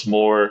feels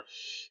more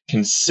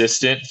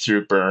consistent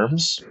through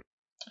berms.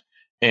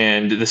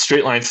 And the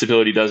straight line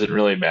stability doesn't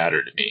really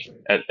matter to me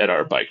at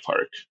our bike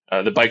park.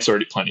 The bike's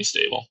already plenty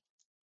stable.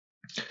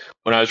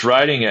 When I was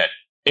riding at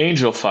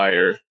Angel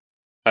Fire,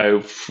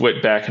 I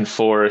went back and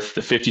forth.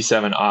 The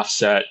 57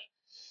 offset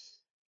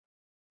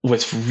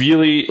was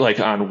really like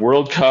on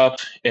World Cup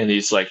and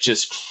these like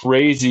just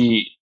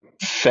crazy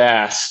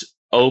fast,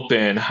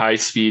 open, high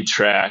speed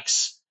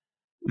tracks.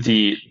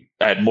 I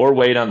had more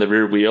weight on the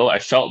rear wheel. I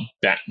felt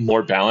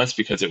more balanced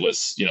because it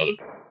was, the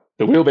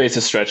wheelbase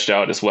is stretched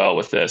out as well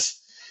with this.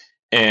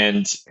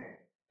 And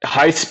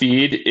high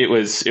speed, it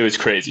was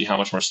crazy how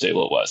much more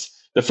stable it was.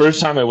 The first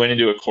time I went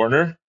into a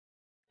corner,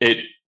 it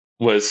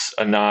was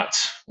not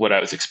what I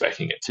was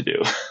expecting it to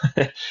do.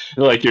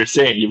 Like you're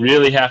saying, you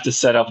really have to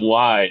set up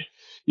wide.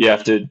 You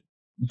have to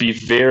be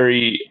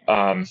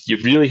you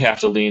really have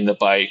to lean the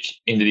bike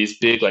into these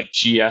big like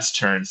GS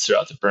turns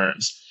throughout the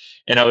berms.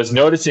 And I was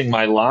noticing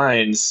my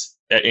lines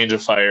at Angel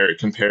Fire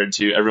compared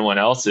to everyone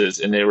else's,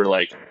 and they were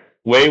like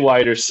way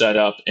wider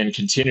setup and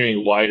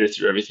continuing wider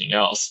through everything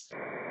else.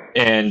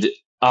 And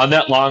on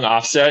that long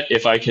offset,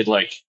 if I could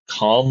like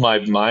calm my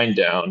mind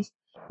down,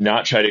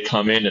 not try to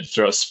come in and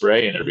throw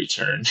spray in every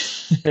turn,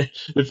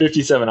 the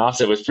 57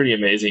 offset was pretty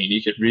amazing.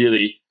 You could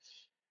really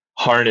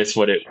harness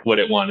what it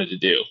wanted to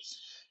do.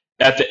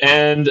 At the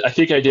end, I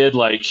think I did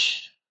like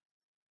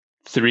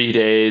 3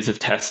 days of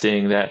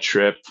testing that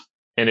trip,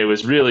 and it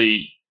was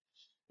really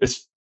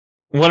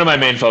one of my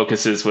main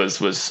focuses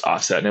was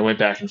offset, and I went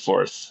back and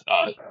forth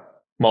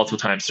multiple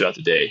times throughout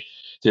the day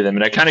to them,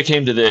 and I kind of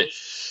came to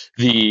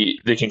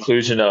the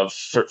conclusion of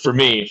for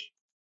me,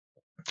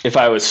 if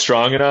I was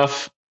strong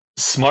enough,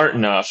 smart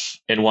enough,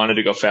 and wanted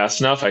to go fast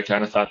enough, I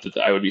kind of thought that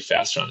I would be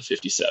faster on the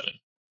 57,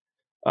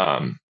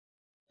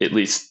 at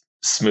least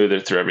smoother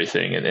through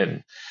everything,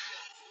 and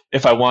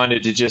if I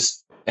wanted to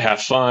just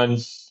have fun,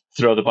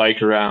 throw the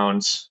bike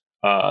around,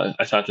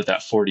 I thought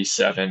that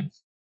 47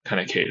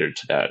 kind of catered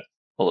to that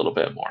a little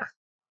bit more,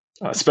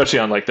 especially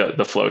on like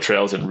the flow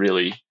trails and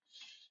really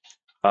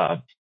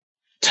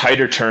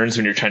tighter turns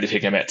when you're trying to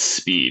take them at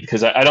speed.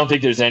 Because I don't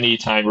think there's any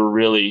time we're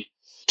really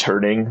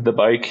turning the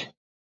bike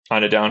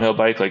on a downhill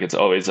bike. Like it's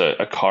always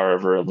a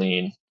carve or a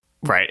lean.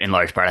 Right. In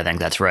large part, I think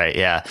that's right.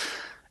 Yeah.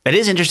 It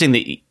is interesting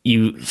that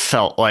you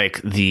felt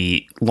like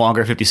the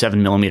longer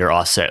 57 millimeter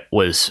offset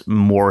was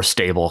more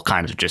stable,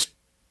 kind of just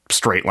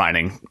straight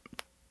lining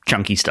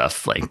chunky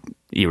stuff like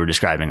you were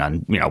describing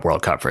on,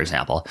 World Cup, for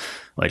example,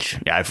 which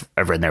I've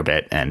ridden there a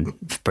bit and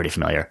pretty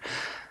familiar.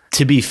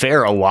 To be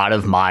fair, a lot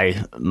of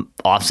my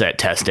offset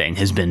testing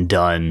has been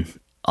done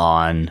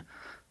on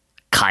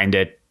kind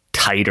of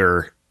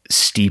tighter,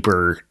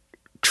 steeper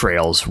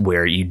trails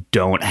where you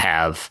don't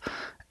have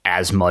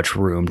as much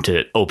room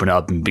to open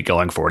up and be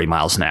going 40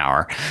 miles an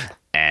hour.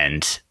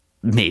 And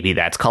maybe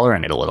that's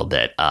coloring it a little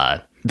bit.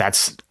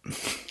 That's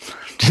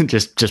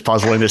just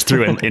puzzling this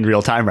through in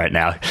real time right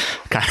now.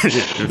 Kind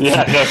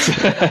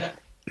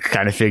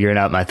of figuring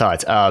out my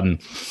thoughts.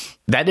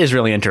 That is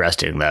really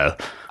interesting, though.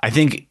 I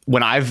think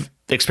when I've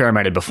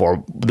experimented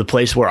before, the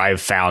place where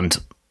I've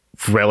found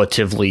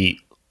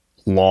relatively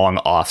long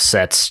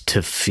offsets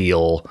to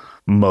feel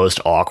most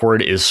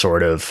awkward is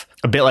sort of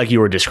a bit like you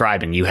were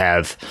describing. You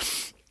have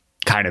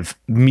kind of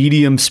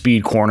medium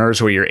speed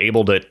corners where you're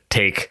able to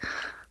take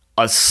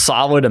a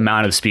solid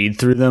amount of speed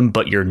through them,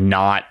 but you're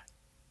not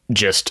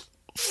just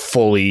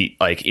fully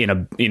like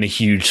in a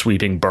huge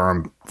sweeping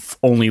berm,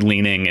 only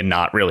leaning and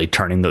not really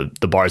turning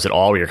the bars at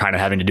all, where you're kind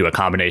of having to do a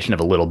combination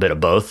of a little bit of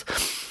both.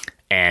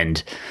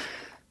 And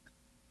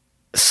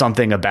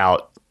something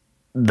about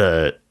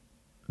the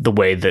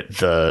way that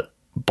the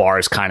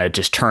bars kind of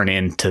just turn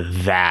into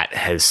that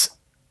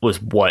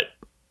was what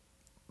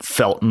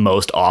felt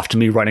most off to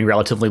me running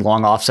relatively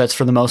long offsets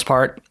for the most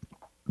part.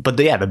 But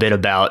the bit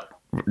about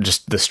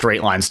just the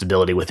straight line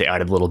stability with the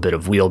added little bit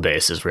of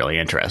wheelbase is really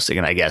interesting.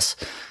 And I guess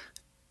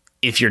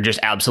if you're just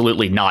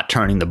absolutely not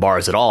turning the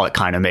bars at all, it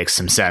kind of makes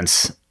some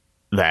sense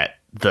that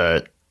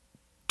the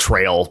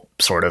trail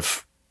sort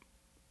of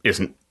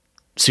isn't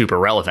super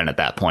relevant at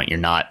that point. You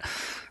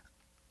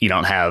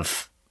don't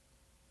have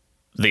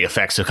the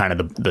effects of kind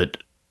of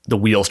the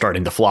wheel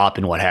starting to flop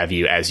and what have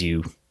you as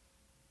you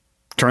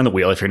turn the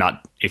wheel if you're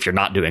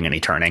not doing any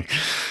turning.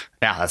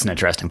 Yeah, that's an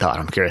interesting thought.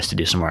 I'm curious to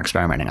do some more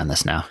experimenting on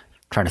this now.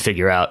 Trying to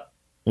figure out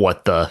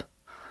what the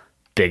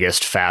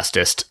biggest,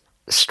 fastest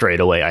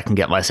straightaway I can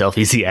get myself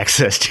easy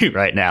access to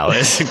right now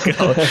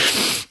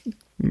is.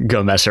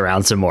 Go mess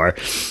around some more.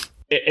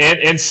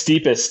 and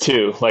steepest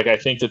too. Like I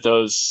think that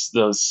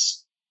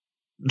those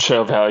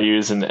trail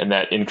values and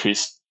that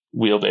increased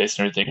wheelbase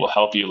and everything will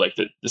help you. Like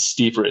the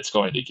steeper it's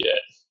going to get.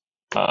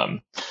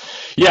 I'm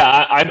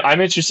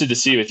interested to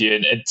see with you.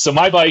 And so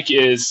my bike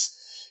it's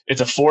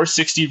a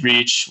 460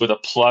 reach with a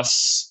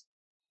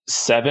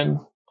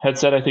 +7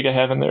 headset. I think I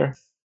have in there.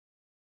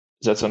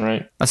 Does that sound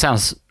right? That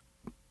sounds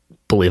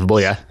believable.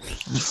 Yeah,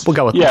 we'll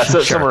go with so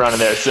sure. Somewhere around in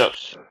there. So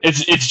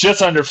it's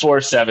just under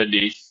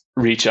 470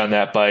 reach on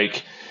that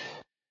bike,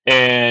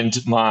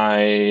 and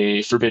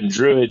my Forbidden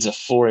Druid's a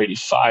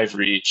 485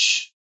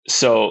 reach.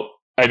 So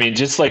I mean,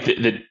 just like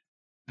the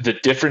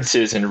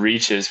differences in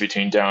reaches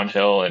between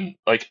downhill and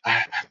like,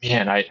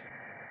 man, I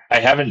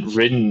haven't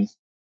ridden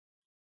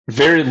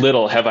very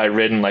little. Have I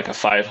ridden like a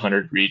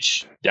 500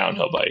 reach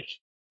downhill bike?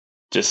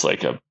 Just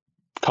like a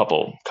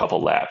couple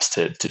laps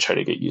to try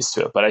to get used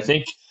to it. But I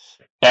think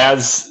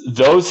as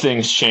those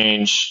things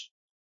change,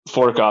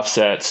 fork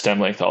offset, stem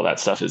length, all that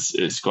stuff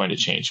is going to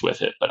change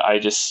with it. But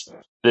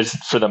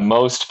for the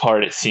most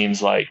part, it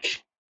seems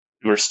like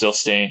we're still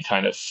staying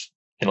kind of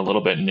in a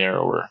little bit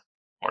narrower,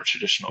 more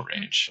traditional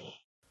range.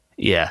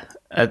 Yeah,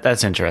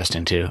 that's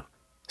interesting too.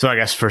 So I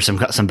guess for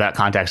some back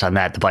context on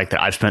that, the bike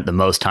that I've spent the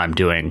most time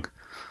doing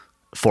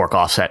fork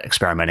offset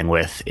experimenting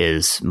with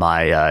is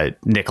my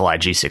Nikolai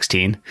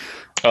G16,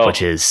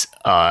 which is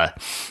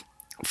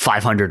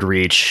 500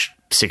 reach,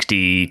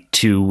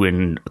 62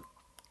 and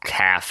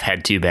half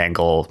head tube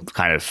angle,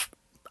 kind of.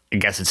 I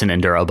guess it's an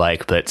enduro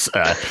bike, but it's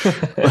a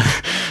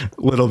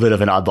little bit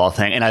of an oddball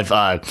thing. And I've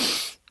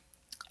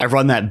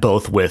run that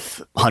both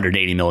with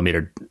 190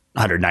 millimeter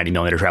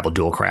travel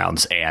dual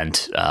crowns and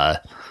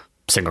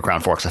single crown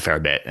forks a fair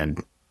bit,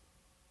 and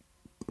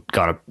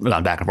gone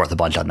back and forth a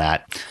bunch on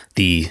that.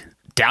 The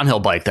downhill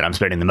bike that I'm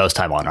spending the most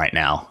time on right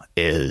now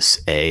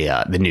is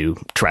the new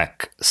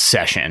Trek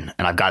Session,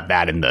 and I've got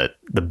that in the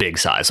big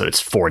size, so it's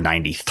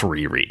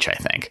 493 reach, I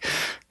think.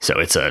 So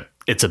it's a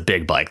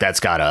big bike. That's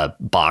got a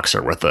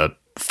boxer with a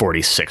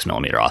 46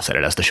 millimeter offset.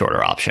 It has the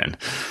shorter option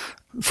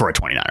for a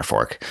 29er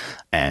fork,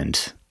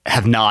 and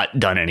have not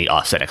done any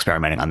offset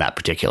experimenting on that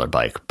particular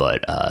bike,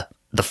 but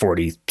the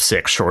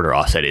 46 shorter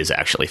offset is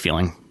actually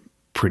feeling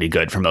pretty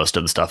good for most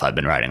of the stuff I've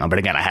been riding on. But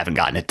again, I haven't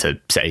gotten it to,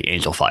 say,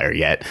 Angel Fire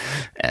yet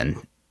and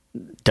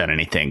done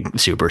anything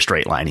super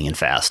straight lining and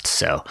fast.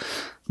 So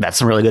that's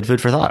some really good food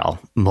for thought.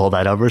 I'll mull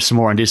that over some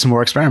more and do some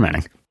more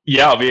experimenting.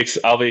 Yeah, I'll be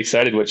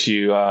excited what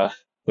you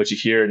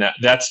hear. And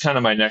that's kind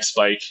of my next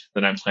bike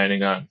that I'm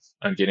planning on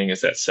getting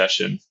is that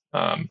Session.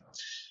 And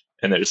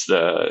there's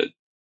I'm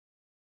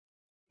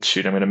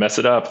going to mess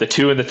it up. The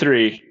 2 and the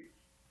 3.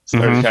 So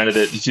kind of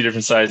the 2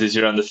 different sizes.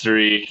 You're on the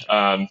 3.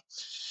 And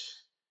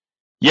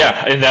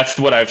that's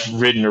what I've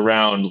ridden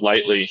around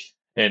lightly,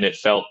 and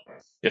it's a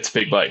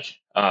big bike.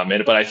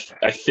 But I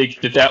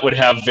think that would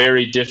have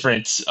very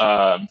different.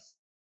 I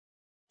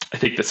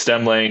think the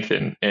stem length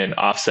and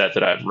offset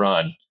that I've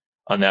run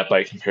on that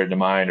bike compared to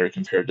mine or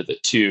compared to the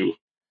 2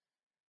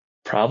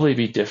 probably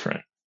be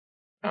different.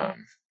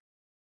 I'm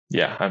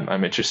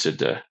interested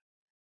to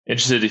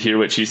hear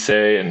what you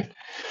say, and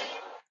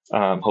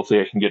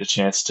hopefully I can get a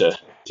chance to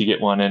get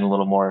one in a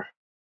little more,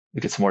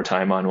 get some more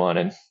time on one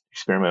and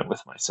experiment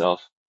with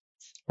myself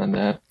on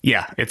that.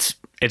 Yeah, it's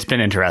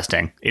been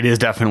interesting. It is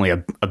definitely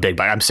a big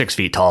bike. I'm 6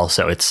 feet tall,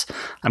 so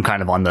I'm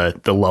kind of on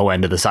the low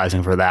end of the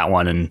sizing for that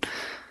one. And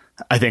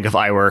I think if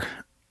I were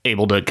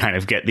able to kind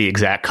of get the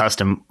exact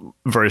custom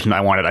version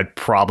I wanted, I'd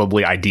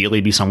probably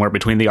ideally be somewhere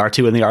between the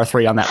R2 and the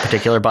R3 on that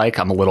particular bike.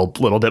 I'm a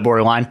little bit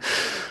borderline.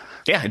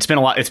 Yeah, it's been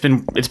a lot. It's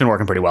been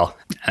working pretty well,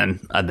 and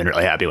I've been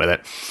really happy with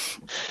it.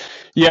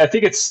 Yeah, I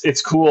think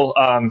it's cool.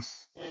 I'm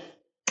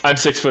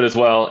 6 foot as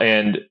well,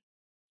 and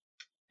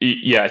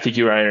yeah, I think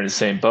you and I are in the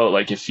same boat.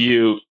 Like if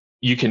you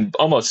can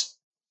almost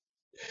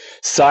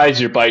size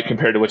your bike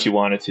compared to what you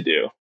want it to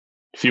do.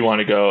 If you want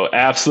to go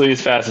absolutely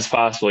as fast as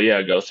possible,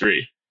 yeah, go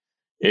 3.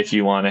 If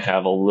you want to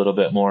have a little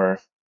bit more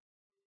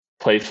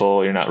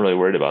playful, you're not really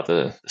worried about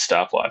the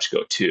stopwatch,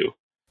 go 2.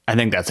 I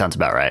think that sounds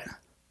about right.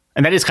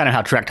 And that is kind of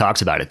how Trek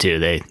talks about it too.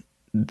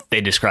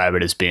 They describe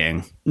it as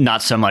being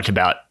not so much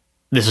about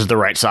this is the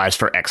right size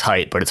for X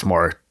height, but it's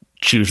more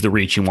choose the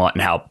reach you want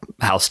and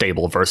how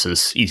stable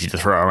versus easy to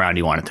throw around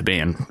you want it to be,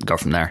 and go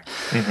from there.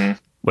 Mm-hmm.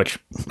 Which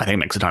I think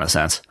makes a ton of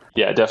sense.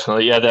 Yeah,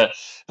 definitely. Yeah,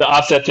 the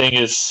offset thing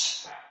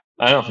is,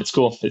 I don't know, it's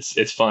cool.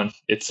 It's fun.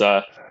 It's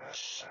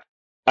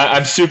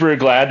I'm super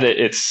glad that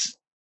it's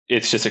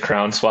just a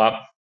crown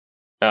swap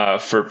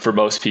for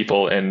most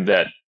people, and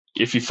that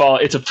if you follow,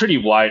 it's a pretty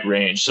wide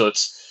range. So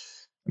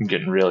I'm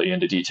getting really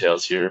into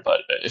details here,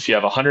 but if you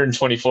have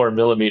 124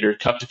 millimeter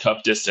cup to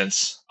cup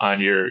distance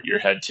on your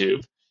head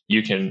tube,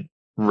 you can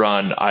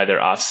run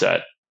either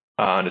offset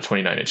on a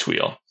 29-inch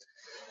wheel.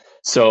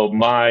 So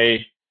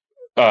my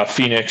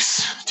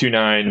Phoenix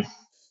 2.9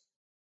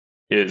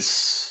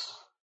 is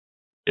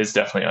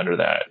definitely under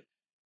that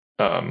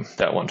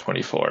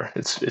 124.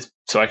 It's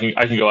so I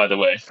can go either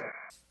way.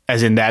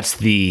 As in, that's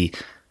the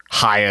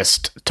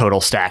highest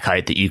total stack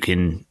height that you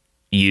can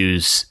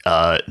use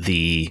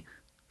the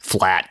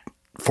flat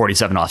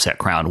 47 offset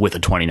crown with a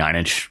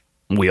 29-inch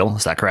wheel.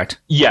 Is that correct?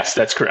 Yes,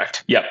 that's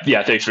correct. Yep.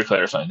 Yeah. Thanks for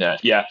clarifying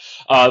that. Yeah.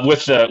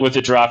 With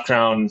the drop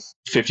crown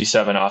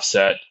 57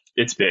 offset,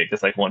 it's big.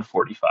 It's like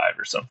 145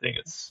 or something.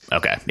 It's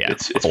okay. Yeah.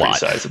 It's pretty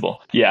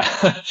sizable. Yeah.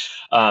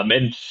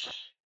 And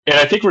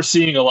I think we're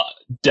seeing a lot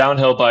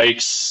downhill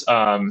bikes.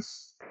 I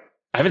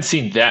haven't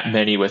seen that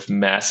many with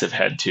massive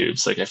head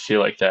tubes. Like I feel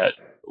like that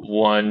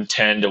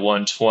 110 to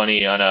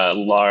 120 on a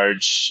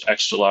large,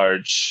 extra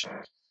large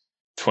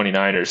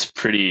 29er is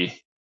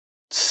pretty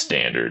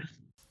standard.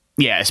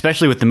 Yeah,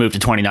 especially with the move to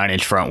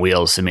 29-inch front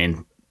wheels. I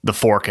mean, the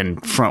fork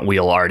and front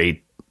wheel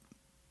already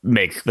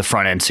make the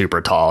front end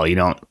super tall.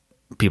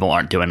 People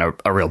aren't doing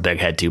a real big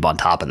head tube on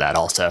top of that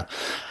also.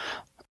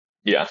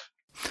 Yeah.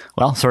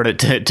 Well, sort of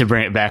to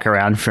bring it back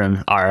around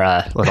from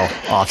our little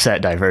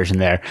offset diversion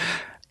there.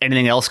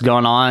 Anything else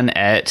going on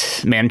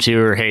at Manitou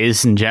or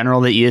Hayes in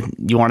general that you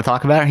want to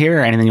talk about here?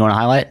 Or anything you want to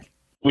highlight?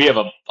 We have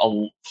a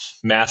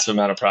massive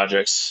amount of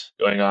projects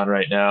going on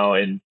right now,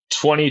 and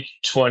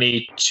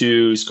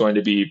 2022 is going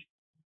to be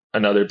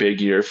another big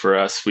year for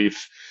us. We've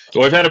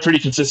had a pretty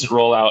consistent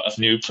rollout of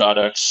new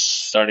products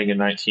starting in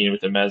 19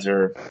 with the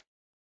Mezzer,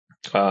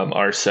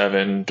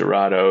 R7,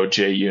 Dorado,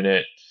 J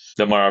Unit,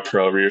 the Mara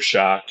Pro rear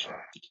shock.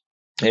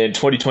 In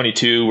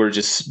 2022, we're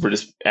just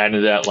adding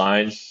to that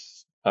line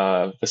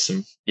with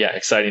some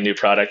exciting new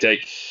product. I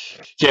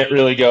can't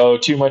really go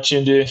too much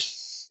into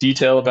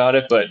detail about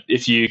it, but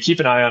if you keep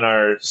an eye on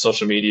our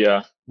social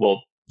media,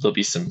 there'll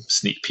be some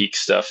sneak peek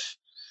stuff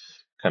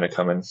kind of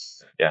coming.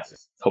 Yeah,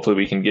 hopefully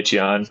we can get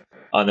you on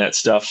that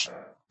stuff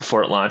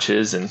before it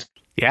launches. And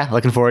yeah,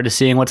 looking forward to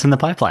seeing what's in the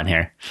pipeline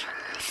here.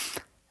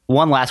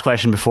 One last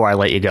question before I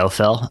let you go,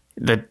 Phil.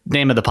 The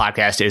name of the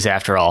podcast is,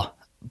 after all,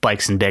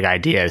 Bikes and Big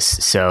Ideas.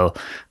 So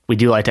we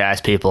do like to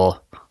ask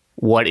people,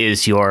 what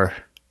is your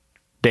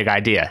big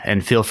idea?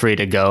 And feel free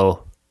to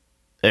go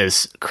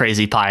as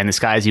crazy pie in the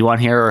sky as you want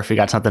here, or if you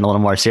got something a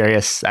little more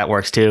serious, that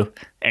works too.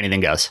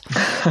 Anything goes.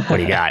 What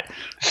do you got?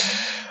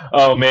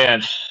 Oh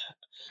man,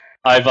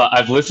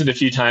 I've listened a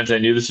few times. I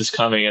knew this was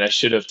coming, and I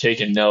should have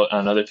taken note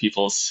on other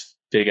people's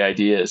big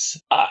ideas.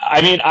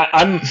 I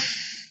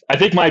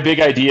think my big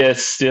idea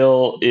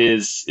still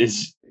is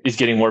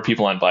getting more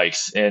people on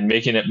bikes and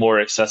making it more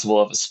accessible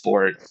of a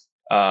sport,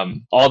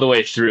 all the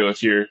way through.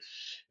 If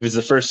it's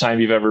the first time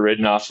you've ever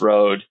ridden off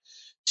road,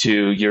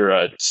 to you're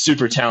a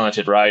super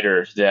talented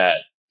rider that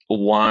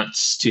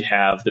wants to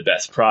have the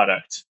best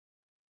product.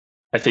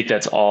 I think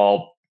that's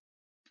all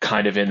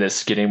kind of in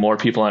this, getting more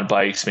people on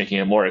bikes, making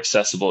it more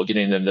accessible,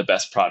 getting them the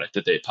best product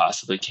that they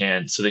possibly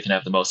can so they can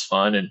have the most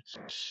fun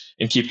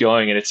and keep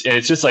going. And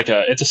it's just like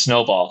it's a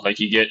snowball. Like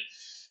you get,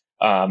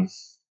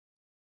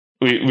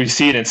 we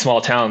see it in small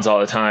towns all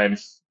the time.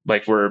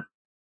 Like where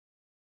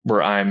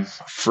I'm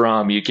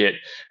from, you get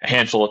a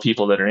handful of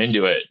people that are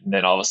into it, and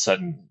then all of a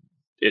sudden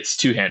it's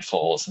 2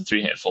 handfuls and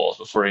 3 handfuls.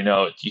 Before you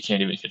know it, you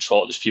can't even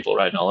control it. There's people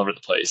riding all over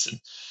the place.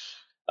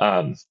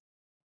 And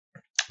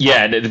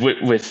and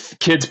with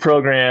kids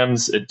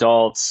programs,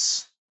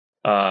 adults,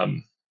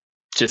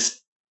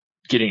 just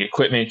getting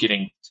equipment,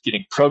 getting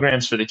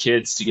programs for the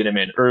kids to get them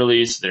in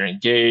early so they're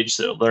engaged,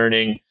 they're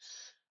learning,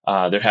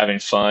 they're having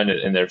fun,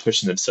 and they're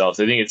pushing themselves.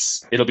 I think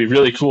it'll be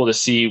really cool to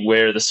see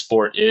where the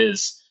sport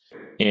is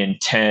in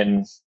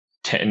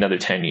another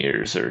 10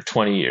 years or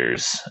 20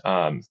 years.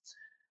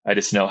 I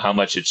just know how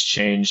much it's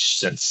changed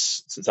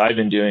since I've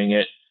been doing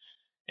it,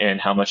 and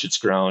how much it's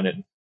grown.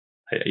 And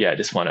I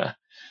just want to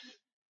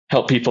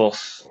help people,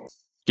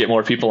 get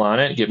more people on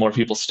it, get more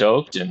people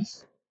stoked, and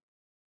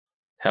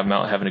have them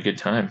out having a good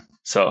time.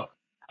 So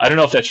I don't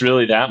know if that's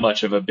really that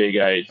much of a big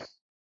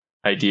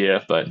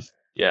idea, but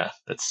yeah,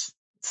 that's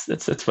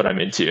what I'm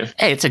into.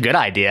 Hey, it's a good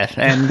idea.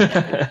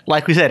 And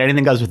like we said,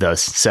 anything goes with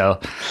those. So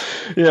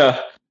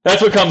yeah,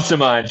 that's what comes to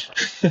mind.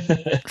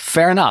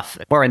 Fair enough.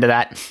 We're into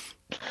that.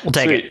 We'll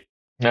take Sweet.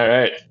 it. All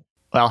right.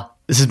 Well,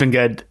 this has been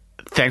good.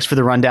 Thanks for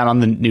the rundown on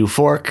the new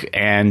fork,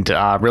 and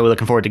really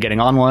looking forward to getting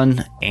on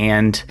one.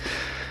 And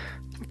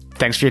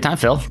thanks for your time,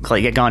 Phil. I'll let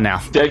you get going now.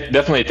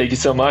 Definitely. Thank you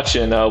so much,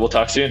 and we'll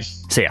talk soon.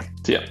 See ya.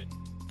 See ya.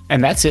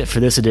 And that's it for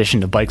this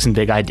edition of Bikes and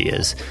Big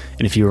Ideas.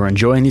 And if you are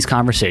enjoying these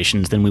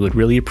conversations, then we would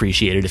really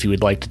appreciate it if you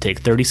would like to take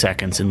 30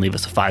 seconds and leave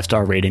us a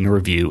 5-star rating or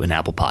review in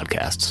Apple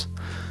Podcasts.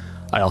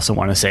 I also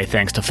want to say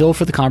thanks to Phil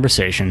for the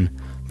conversation,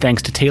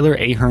 thanks to Taylor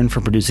Ahern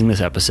for producing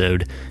this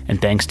episode,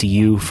 and thanks to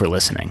you for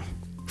listening.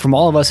 From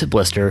all of us at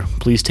Blister,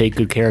 please take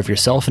good care of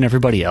yourself and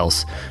everybody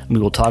else, and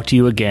we will talk to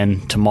you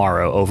again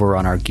tomorrow over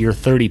on our Gear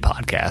 30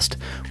 podcast,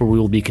 where we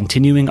will be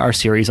continuing our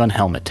series on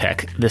helmet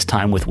tech, this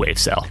time with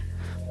WaveCell.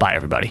 Bye,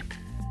 everybody.